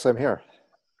there? Yes, I'm here.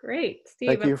 Great.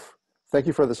 Steve. Thank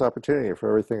you for this opportunity, for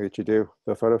everything that you do,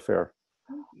 the photo fair.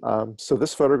 So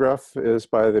this photograph is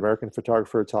by the American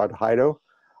photographer Todd Heido.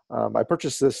 I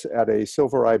purchased this at a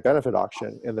Silver Eye benefit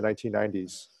auction in the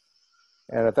 1990s.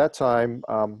 And at that time,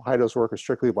 Heido's work was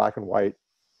strictly black and white,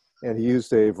 and he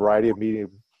used a variety of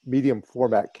medium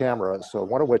format cameras, so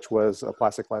one of which was a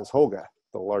plastic lens Holga,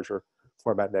 the larger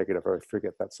format negative, or I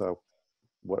forget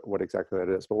what exactly that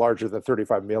is, but larger than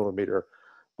 35 millimeter.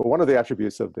 But one of the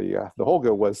attributes of the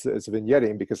Holga was its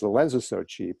vignetting, because the lens is so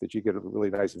cheap that you get a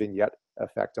really nice vignette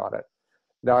effect on it.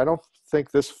 Now, I don't think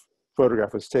this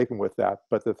photograph was taken with that.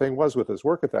 But the thing was, with his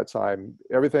work at that time,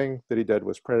 everything that he did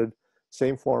was printed,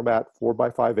 same format,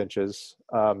 4x5 inches,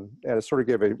 and it sort of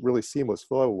gave a really seamless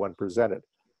flow when presented.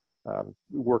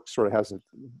 Work sort of has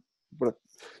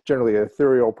generally an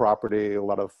ethereal property, a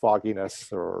lot of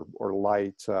fogginess or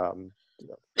light,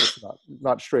 it's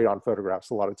not straight on photographs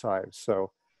a lot of times.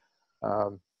 So,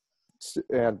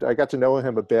 and I got to know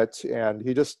him a bit, and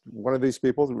he just, one of these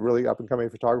people, really up and coming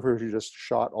photographer who just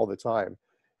shot all the time,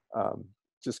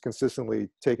 just consistently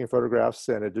taking photographs.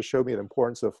 And it just showed me the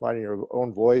importance of finding your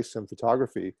own voice in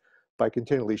photography by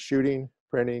continually shooting,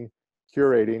 printing,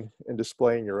 curating, and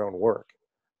displaying your own work,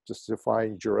 just to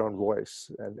find your own voice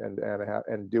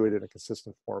and do it in a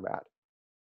consistent format.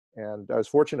 And I was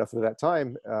fortunate enough at that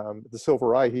time, the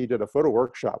Silver Eye, he did a photo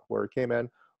workshop where he came in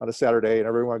on a Saturday and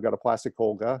everyone got a plastic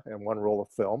Holga and one roll of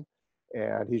film.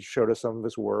 And he showed us some of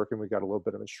his work and we got a little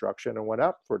bit of instruction and went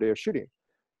out for a day of shooting.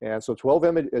 And so 12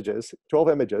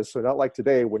 images, so not like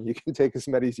today when you can take as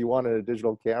many as you want in a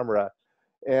digital camera.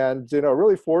 And,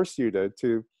 really forced you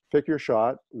to pick your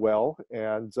shot well.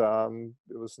 And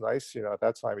it was nice, at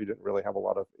that time you didn't really have a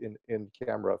lot of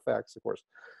in-camera effects. Of course,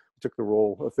 we took the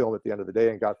roll of film at the end of the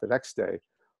day and got the next day.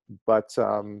 But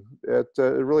it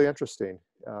really interesting,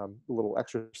 a little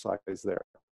exercise there.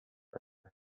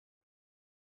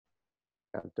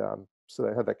 And so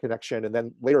I had that connection. And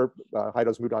then later,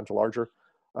 Heido's moved on to larger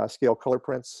scale color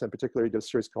prints. In particular, he did a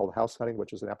series called House Hunting,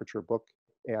 which is an aperture book.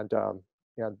 And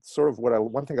sort of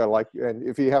one thing I like, and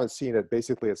if you haven't seen it,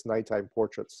 basically it's nighttime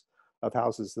portraits of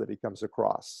houses that he comes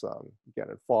across. Again,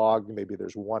 in fog, maybe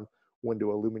there's one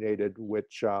window illuminated,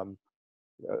 which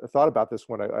I thought about this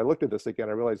when I looked at this again.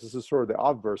 I realized this is sort of the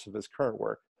obverse of his current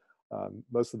work.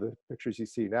 Most of the pictures you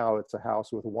see now, it's a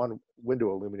house with one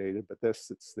window illuminated, but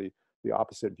it's the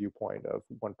opposite viewpoint of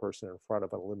one person in front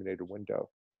of an illuminated window.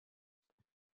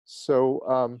 So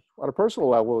on a personal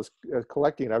level, as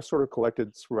collecting, I've sort of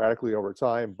collected sporadically over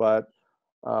time, but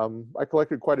I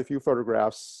collected quite a few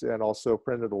photographs and also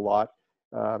printed a lot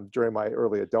during my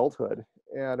early adulthood.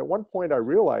 And at one point I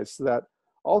realized that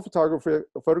all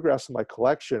photographs in my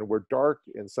collection were dark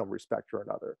in some respect or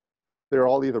another. They're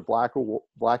all either black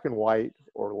and white,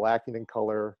 or lacking in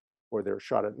color, or they're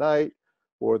shot at night,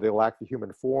 or they lack the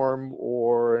human form,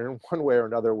 or in one way or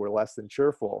another were less than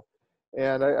cheerful.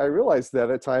 And I realized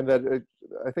that at the time that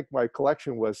I think my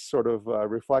collection was sort of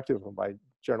reflective of my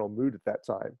general mood at that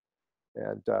time.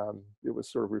 And it was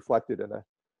sort of reflected in a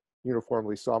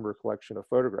uniformly somber collection of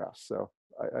photographs. So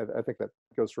I think that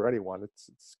goes for anyone.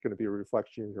 It's going to be a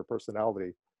reflection of your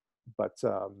personality. But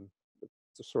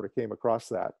just sort of came across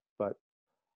that. But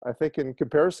I think in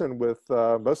comparison with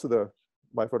most of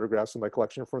my photographs in my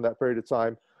collection from that period of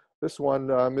time, this one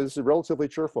is relatively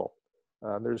cheerful.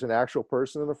 There's an actual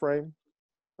person in the frame,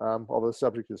 although the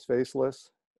subject is faceless.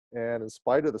 And in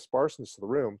spite of the sparseness of the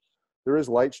room, there is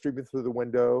light streaming through the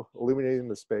window, illuminating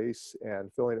the space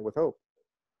and filling it with hope.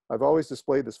 I've always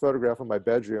displayed this photograph in my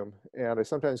bedroom, and I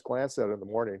sometimes glance at it in the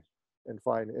morning and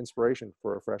find inspiration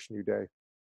for a fresh new day.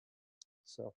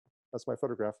 So that's my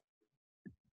photograph.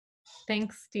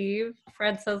 Thanks, Steve.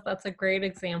 Fred says that's a great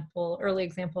example, early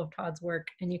example of Todd's work,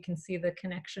 and you can see the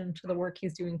connection to the work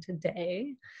he's doing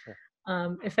today.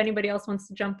 Sure. If anybody else wants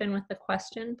to jump in with a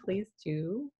question, please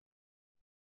do.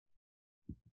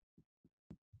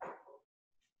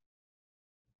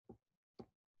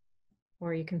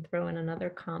 Or you can throw in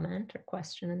another comment or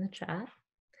question in the chat.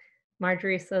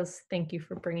 Marjorie says, thank you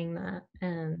for bringing that.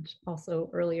 And also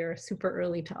earlier, super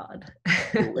early Todd.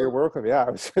 You're welcome. Yeah,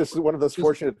 it's one of those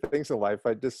fortunate things in life.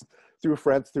 I just,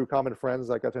 through common friends,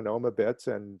 I got to know him a bit,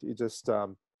 and he just,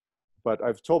 but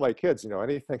I've told my kids,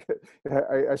 anything,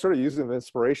 I sort of use them as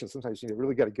inspiration. Sometimes you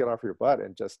really got to get off your butt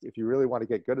and just, if you really want to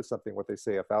get good at something, what they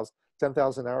say,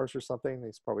 10,000 hours or something,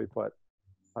 he's probably put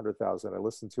 100,000. I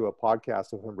listened to a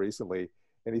podcast of him recently,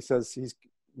 and he says he's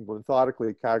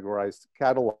methodically cataloged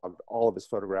all of his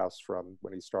photographs from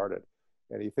when he started,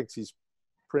 and he thinks he's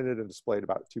printed and displayed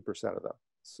about 2% of them.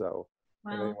 So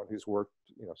wow. And anyone who's worked,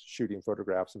 shooting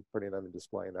photographs and printing them and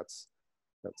displaying, that's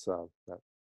that.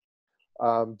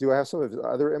 Do I have some of his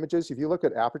other images? If you look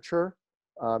at Aperture,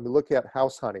 you look at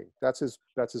House Hunting. That's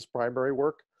his primary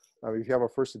work. If you have a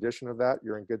first edition of that,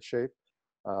 you're in good shape.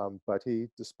 But he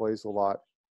displays a lot.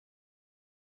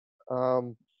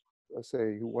 Let's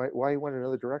say why he went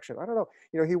another direction. I don't know.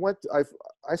 He went.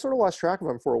 I sort of lost track of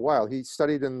him for a while. He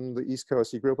studied in the East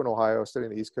Coast. He grew up in Ohio, studied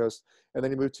in the East Coast, and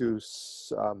then he moved to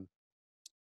San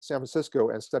Francisco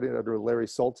and studied under Larry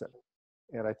Sultan.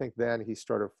 And I think then he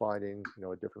started finding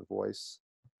a different voice.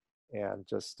 And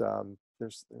just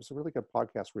there's a really good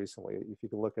podcast recently. If you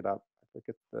can look it up, I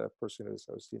forget the person who's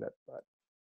hosting it, but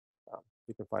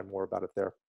you can find more about it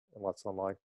there and lots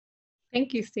online.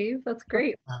 Thank you, Steve. That's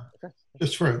great.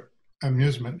 Just for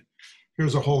amusement,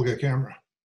 here's a Holga camera.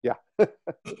 Yeah.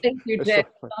 Thank you, Jay.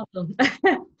 Awesome.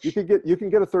 You can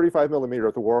get a 35mm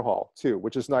at the Warhol too,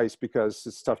 which is nice because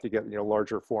it's tough to get, you know,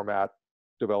 larger format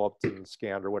developed and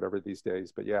scanned or whatever these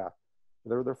days. But yeah,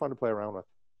 they're fun to play around with,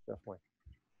 definitely.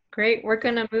 Great. We're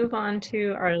going to move on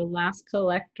to our last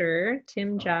collector,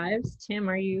 Tim Gyves. Tim,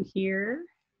 are you here?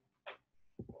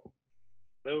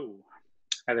 Hello.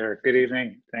 Hi there. Good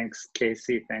evening. Thanks,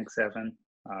 Casey. Thanks, Evan,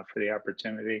 for the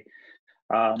opportunity.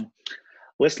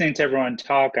 Listening to everyone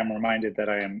talk, I'm reminded that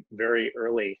I am very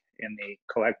early in the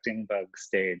collecting bug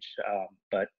stage,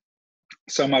 but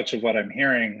so much of what I'm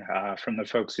hearing from the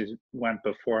folks who went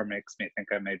before makes me think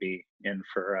I may be in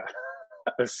for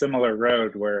a similar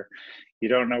road where you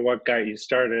don't know what got you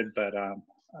started, but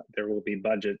there will be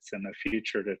budgets in the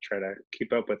future to try to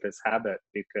keep up with this habit,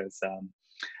 because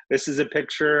this is a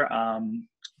picture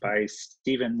by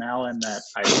Stephen Mallon that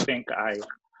I think I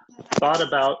thought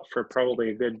about for probably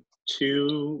a good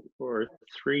 2 or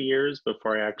 3 years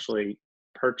before I actually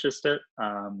purchased it.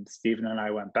 Stephen and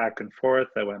I went back and forth.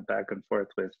 I went back and forth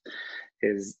with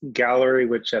his gallery,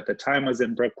 which at the time was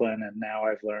in Brooklyn, and now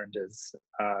I've learned is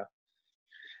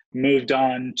moved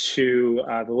on to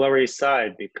the Lower East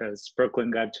Side because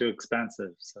Brooklyn got too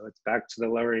expensive. So it's back to the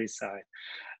Lower East Side.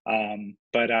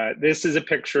 But this is a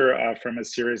picture from a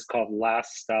series called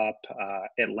Last Stop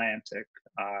Atlantic.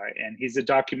 And he's a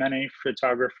documentary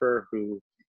photographer who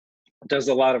does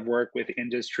a lot of work with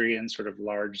industry and sort of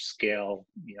large scale,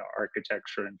 you know,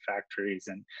 architecture and factories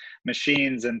and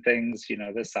machines and things, you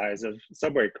know, the size of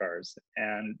subway cars.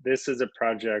 And this is a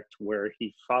project where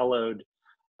he followed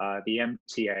the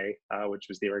MTA, which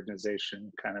was the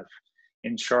organization kind of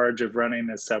in charge of running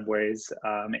the subways.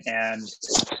 And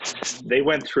they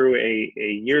went through a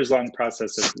years-long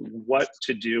process of what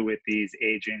to do with these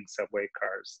aging subway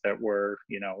cars that were,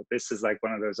 you know, this is like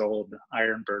one of those old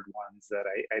Ironbird ones that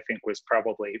I think was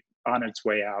probably on its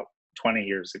way out 20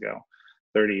 years ago,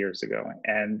 30 years ago.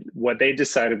 And what they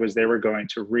decided was they were going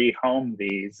to rehome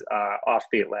these off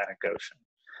the Atlantic Ocean.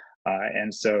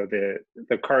 And so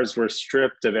the cars were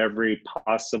stripped of every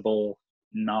possible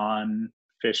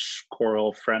non-fish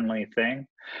coral friendly thing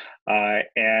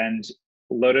and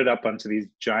loaded up onto these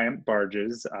giant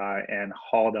barges and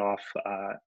hauled off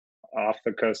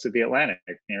the coast of the Atlantic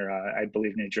near, I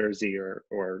believe, New Jersey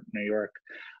or New York.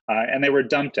 And they were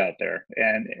dumped out there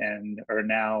and are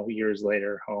now, years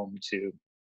later, home to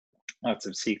lots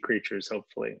of sea creatures,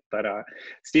 hopefully. But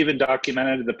Stephen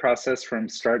documented the process from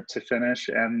start to finish.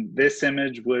 And this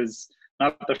image was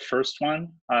not the first one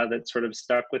that sort of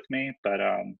stuck with me, but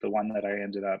the one that I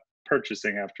ended up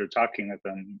purchasing after talking with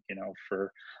them, you know,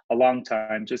 for a long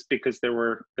time, just because there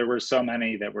were so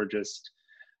many that were just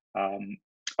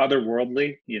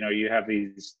otherworldly. You know, you have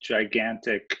these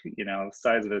gigantic, you know,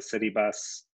 size of a city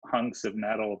bus hunks of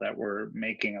metal that were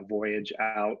making a voyage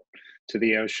out to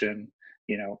the ocean,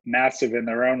 you know, massive in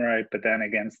their own right, but then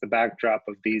against the backdrop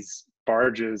of these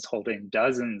barges holding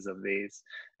dozens of these,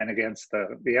 and against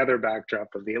the other backdrop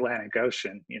of the Atlantic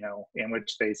Ocean, you know, in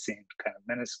which they seemed kind of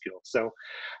minuscule. So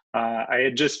I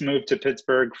had just moved to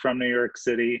Pittsburgh from New York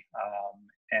City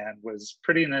and was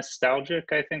pretty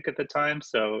nostalgic, I think, at the time.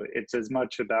 So it's as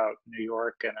much about New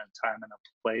York and a time and a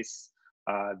place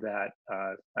that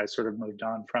I sort of moved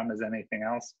on from as anything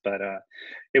else. But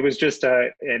it was just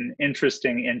an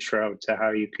interesting intro to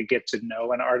how you could get to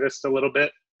know an artist a little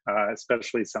bit,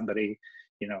 especially somebody,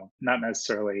 you know, not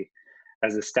necessarily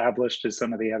as established as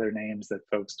some of the other names that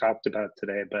folks talked about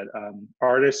today, but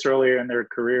artists earlier in their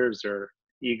careers are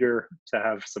eager to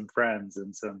have some friends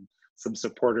and some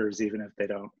supporters, even if they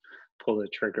don't pull the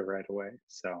trigger right away.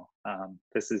 So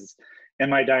this is in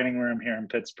my dining room here in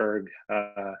Pittsburgh,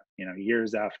 you know,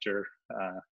 years after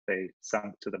they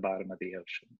sunk to the bottom of the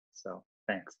ocean. So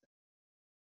thanks.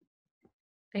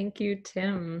 Thank you,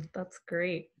 Tim. That's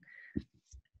great.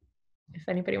 If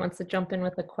anybody wants to jump in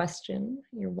with a question,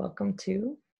 you're welcome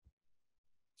to.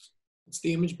 What's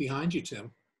the image behind you,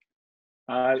 Tim?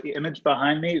 The image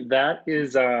behind me, that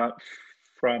is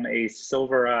from a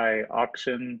Silver Eye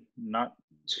auction not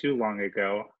too long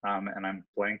ago, and I'm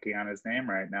blanking on his name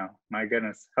right now. My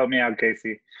goodness, help me out,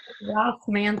 Casey. Ross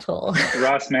Mantle.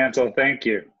 Ross Mantle, thank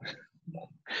you.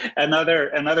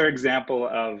 Another example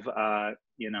of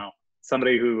you know,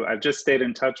 somebody who I've just stayed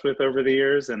in touch with over the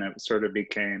years, and it sort of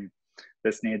became,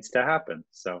 this needs to happen.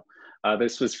 So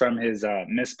this was from his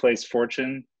Misplaced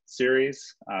Fortune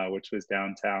series, which was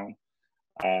downtown.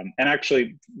 And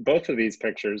actually, both of these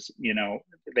pictures, you know,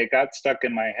 they got stuck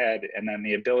in my head, and then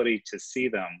the ability to see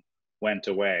them went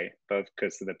away, both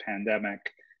because of the pandemic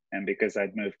and because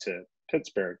I'd moved to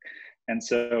Pittsburgh. And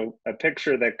so a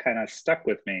picture that kind of stuck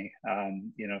with me,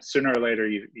 you know, sooner or later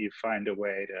you find a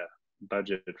way to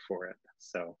budget for it.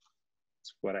 So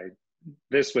it's what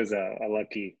this was a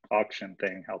lucky auction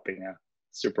thing, helping a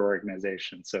super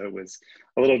organization. So it was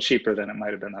a little cheaper than it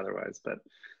might have been otherwise, but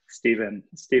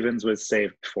Stevens was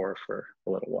saved for a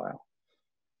little while.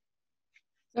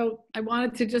 So I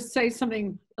wanted to just say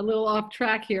something a little off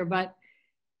track here, but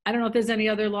I don't know if there's any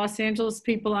other Los Angeles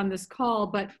people on this call,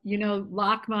 but you know,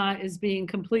 LACMA is being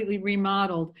completely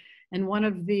remodeled. And one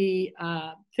of the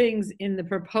things in the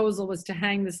proposal was to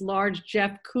hang this large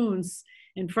Jeff Koons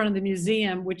in front of the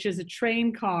museum, which is a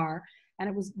train car, and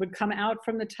it would come out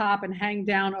from the top and hang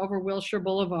down over Wilshire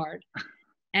Boulevard.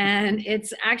 And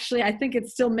it's actually, I think it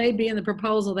still may be in the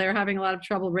proposal. They're having a lot of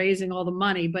trouble raising all the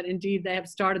money, but indeed they have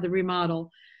started the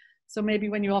remodel. So maybe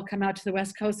when you all come out to the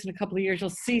West Coast in a couple of years, you'll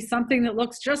see something that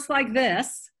looks just like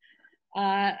this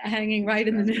hanging right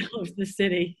in the middle of the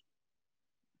city.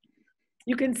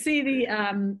 You can see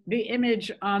the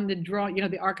image on the drawing, you know,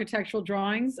 the architectural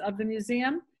drawings of the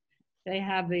museum. They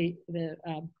have the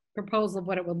proposal of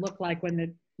what it would look like when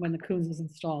the Koons is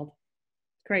installed.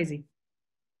 Crazy.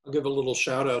 I'll give a little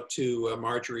shout out to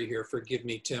Marjorie here. Forgive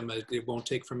me, Tim, it won't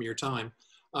take from your time.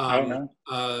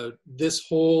 This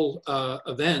whole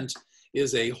event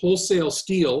is a wholesale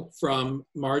steal from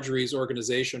Marjorie's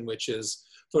organization, which is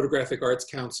Photographic Arts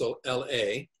Council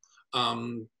LA.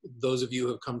 Those of you who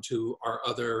have come to our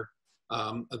other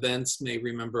events may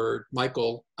remember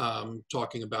Michael Hawley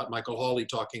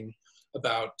talking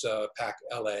about PAC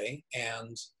LA,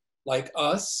 and like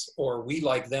us, or we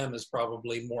like them is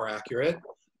probably more accurate,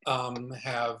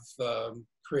 have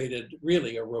created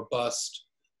really a robust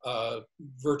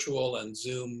virtual and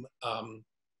Zoom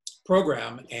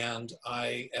program, and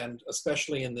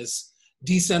especially in this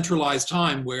decentralized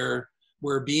time where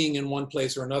being in one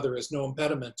place or another is no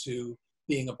impediment to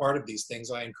being a part of these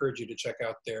things, I encourage you to check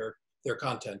out their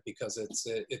content because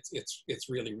it's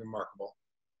really remarkable.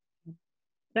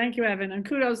 Thank you, Evan, and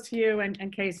kudos to you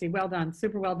and Casey. Well done,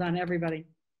 super well done, everybody.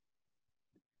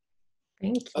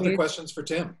 Thank you. Other questions for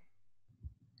Tim?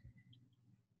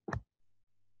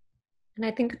 And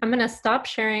I think I'm going to stop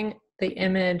sharing the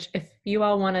image. If you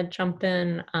all want to jump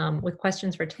in with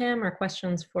questions for Tim or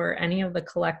questions for any of the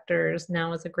collectors,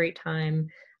 now is a great time.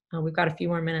 We've got a few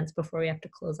more minutes before we have to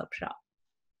close up shop.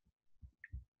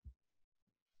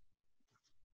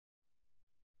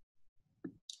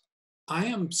 I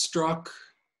am struck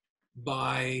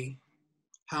by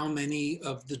how many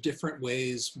of the different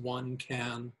ways one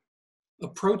can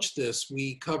approach this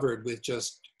we covered with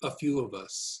just a few of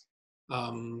us,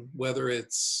 whether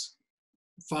it's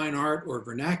fine art or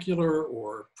vernacular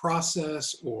or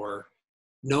process or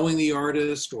knowing the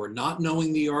artist or not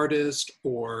knowing the artist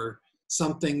or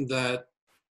something that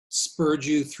spurred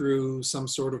you through some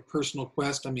sort of personal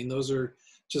quest. I mean, those are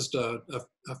just a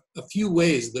few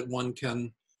ways that one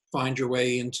can find your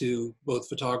way into both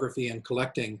photography and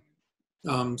collecting.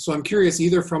 So I'm curious,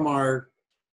 either from our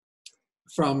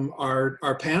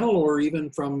panel or even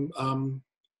from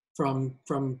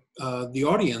the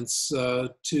audience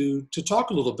to talk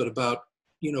a little bit about,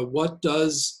 you know, what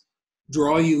does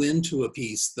draw you into a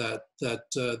piece that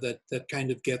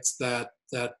kind of gets that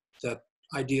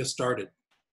idea started.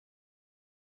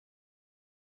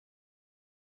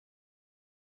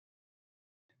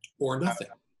 Or nothing.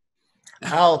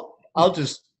 I'll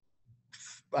just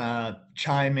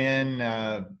chime in.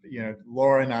 You know,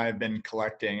 Laura and I have been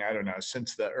collecting, I don't know,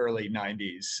 since the early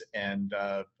 '90s, and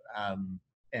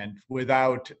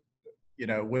without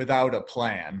a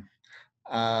plan.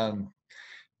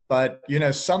 But you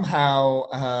know,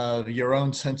 somehow your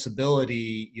own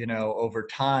sensibility, you know, over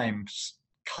time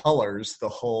colors the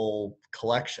whole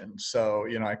collection. So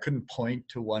you know, I couldn't point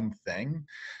to one thing,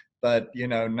 but you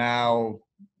know, now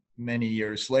many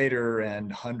years later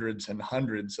and hundreds of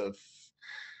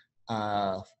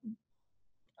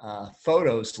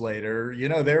photos later, you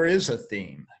know, there is a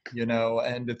theme, you know,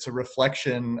 and it's a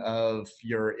reflection of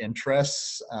your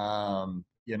interests,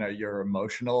 you know, your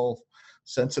emotional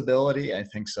sensibility. I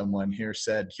think someone here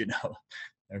said, you know,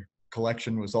 their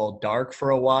collection was all dark for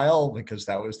a while because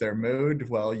that was their mood.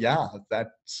 Well, yeah,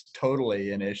 that's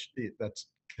totally an issue. That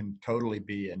can totally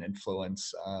be an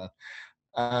influence.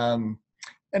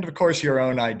 And of course, your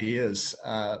own ideas.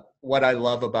 What I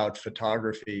love about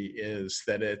photography is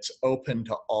that it's open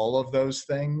to all of those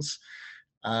things.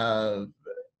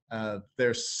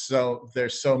 There's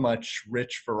so much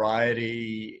rich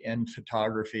variety in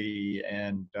photography,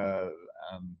 and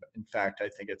in fact, I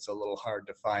think it's a little hard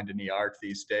to find any art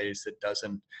these days that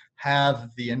doesn't have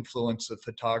the influence of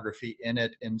photography in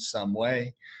it in some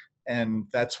way. And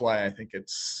that's why I think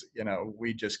it's, you know,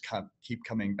 we just keep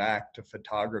coming back to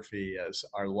photography as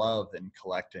our love in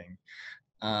collecting.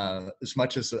 As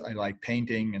much as I like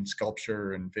painting and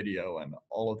sculpture and video and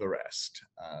all of the rest,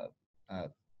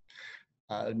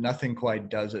 nothing quite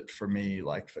does it for me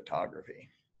like photography.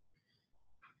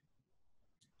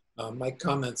 My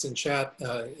comments in chat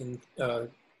in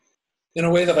a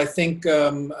way that I think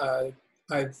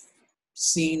I've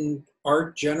seen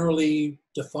art generally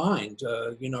defined.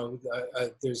 You know,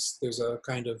 there's a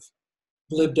kind of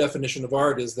glib definition of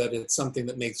art is that it's something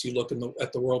that makes you look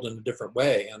at the world in a different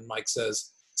way. And Mike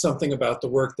says something about the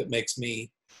work that makes me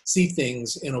see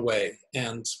things in a way.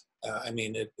 And I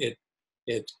mean, it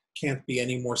can't be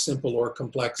any more simple or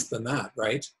complex than that,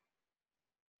 right?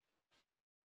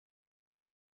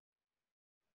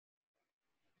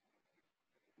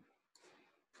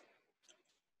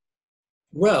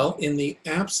 Well, in the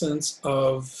absence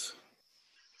of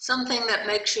something that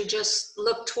makes you just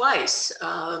look twice,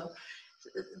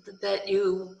 that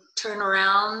you turn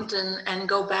around and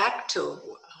go back to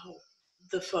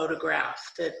the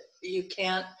photograph, that you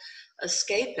can't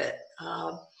escape it.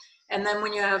 And then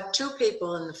when you have two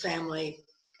people in the family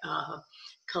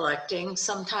collecting,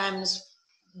 sometimes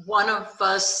one of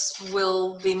us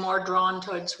will be more drawn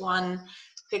towards one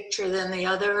picture than the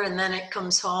other, and then it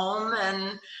comes home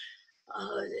and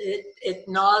it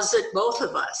gnaws at both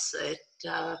of us.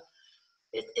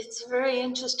 It's a very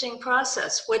interesting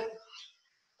process. What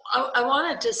I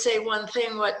wanted to say one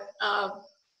thing, what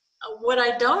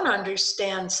I don't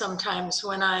understand sometimes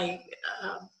when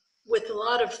with a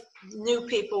lot of new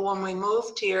people when we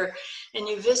moved here, and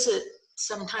you visit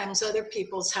sometimes other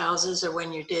people's houses, or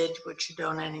when you did, which you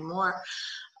don't anymore,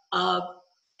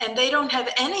 and they don't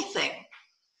have anything,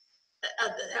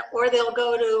 or they'll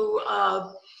go to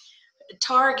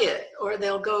Target, or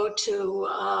they'll go to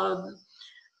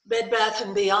Bed Bath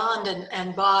 & Beyond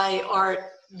and buy art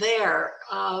there,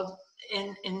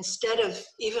 instead of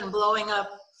even blowing up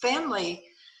family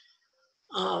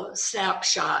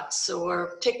snapshots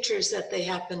or pictures that they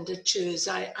happen to choose.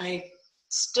 I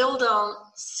still don't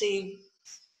see,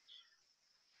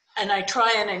 and I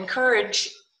try and encourage,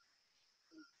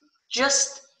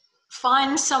 just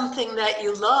find something that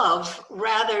you love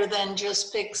rather than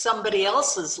just pick somebody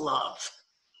else's love.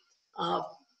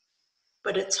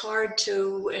 But it's hard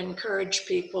to encourage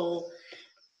people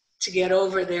to get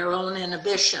over their own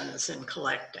inhibitions in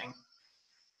collecting.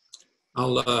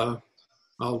 I'll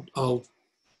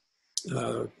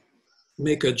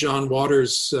make a John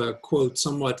Waters quote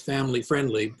somewhat family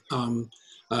friendly.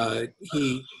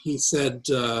 He said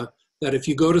that if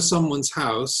you go to someone's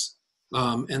house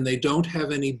and they don't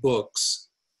have any books,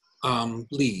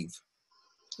 leave.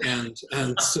 And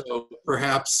so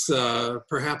perhaps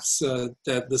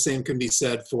that the same can be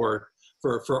said for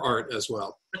art as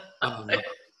well.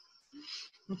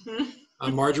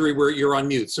 Marjorie, you're on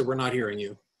mute, so we're not hearing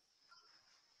you.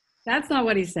 That's not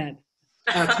what he said.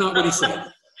 That's not what he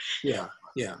said. Yeah.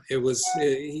 It was,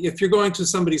 if you're going to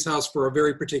somebody's house for a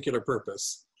very particular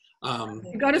purpose.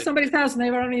 You go to somebody's house and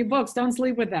they don't have any books, don't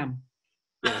sleep with them.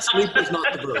 Yeah, sleep is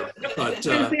not the verb. But,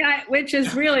 which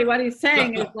is really what he's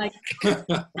saying is like.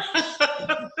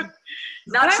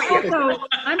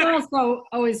 I'm also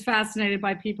always fascinated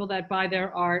by people that buy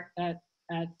their art at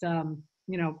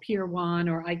you know, Pier 1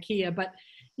 or IKEA. But,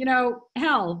 you know,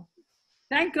 hell,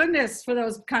 thank goodness for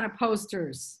those kind of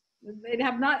posters. They'd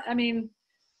have not, I mean,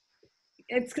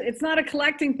 it's not a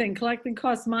collecting thing. Collecting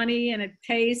costs money and a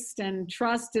taste and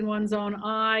trust in one's own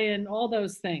eye and all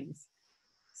those things.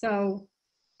 So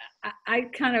I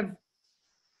kind of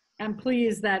am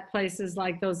pleased that places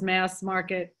like those mass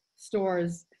market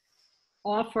stores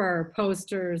offer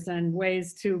posters and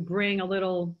ways to bring a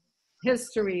little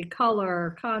history,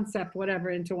 color, concept,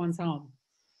 whatever into one's home.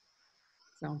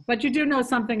 So, but you do know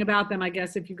something about them, I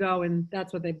guess, if you go and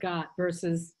that's what they've got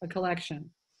versus a collection.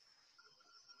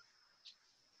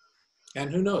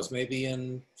 And who knows, maybe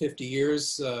in 50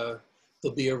 years, there'll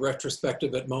be a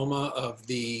retrospective at MoMA of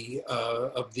the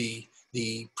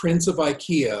prints of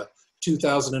IKEA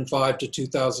 2005 to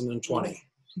 2020.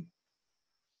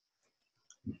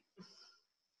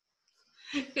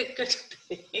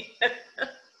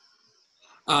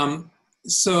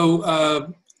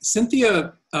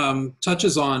 Cynthia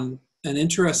touches on an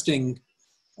interesting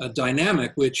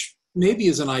dynamic, which maybe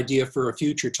is an idea for a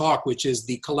future talk, which is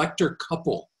the collector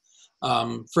couple.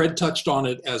 Fred touched on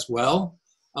it as well,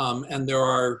 and there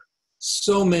are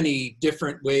so many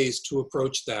different ways to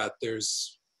approach that.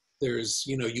 There's,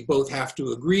 you know, you both have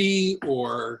to agree,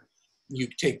 or you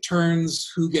take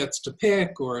turns who gets to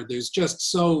pick, or there's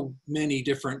just so many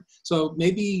different. So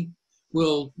maybe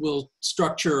we'll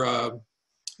structure a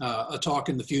a talk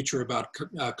in the future about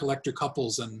collector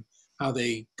couples and how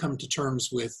they come to terms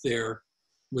with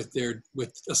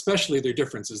especially their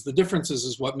differences. The differences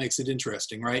is what makes it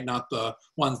interesting, right? Not the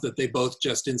ones that they both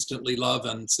just instantly love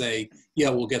and say, yeah,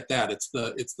 we'll get that. It's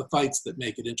the fights that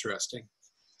make it interesting.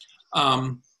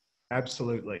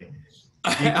 Absolutely.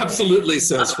 Absolutely,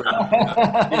 says Fred.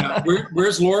 Yeah.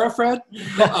 Where's Laura, Fred?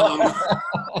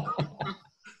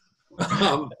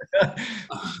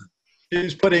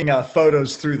 He's putting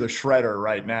photos through the shredder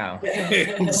right now.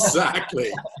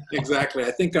 Exactly.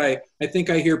 I think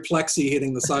I hear plexi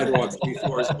hitting the sidewalk 3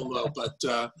 floors below, but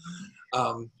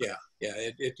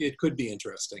it could be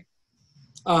interesting.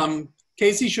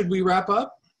 Casey, should we wrap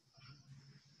up?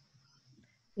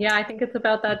 Yeah, I think it's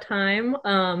about that time.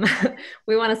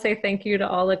 We want to say thank you to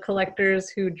all the collectors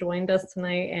who joined us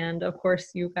tonight, and of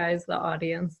course you guys, the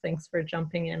audience. Thanks for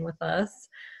jumping in with us.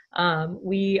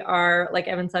 We are, like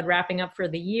Evan said, wrapping up for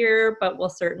the year, but we'll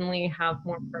certainly have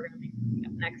more programming coming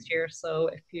up next year. So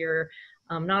if you're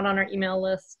not on our email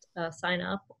list, sign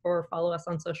up or follow us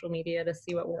on social media to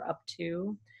see what we're up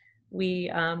to. We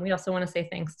also want to say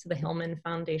thanks to the Hillman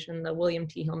Foundation, the William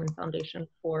T. Hillman Foundation,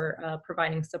 for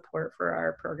providing support for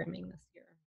our programming this year.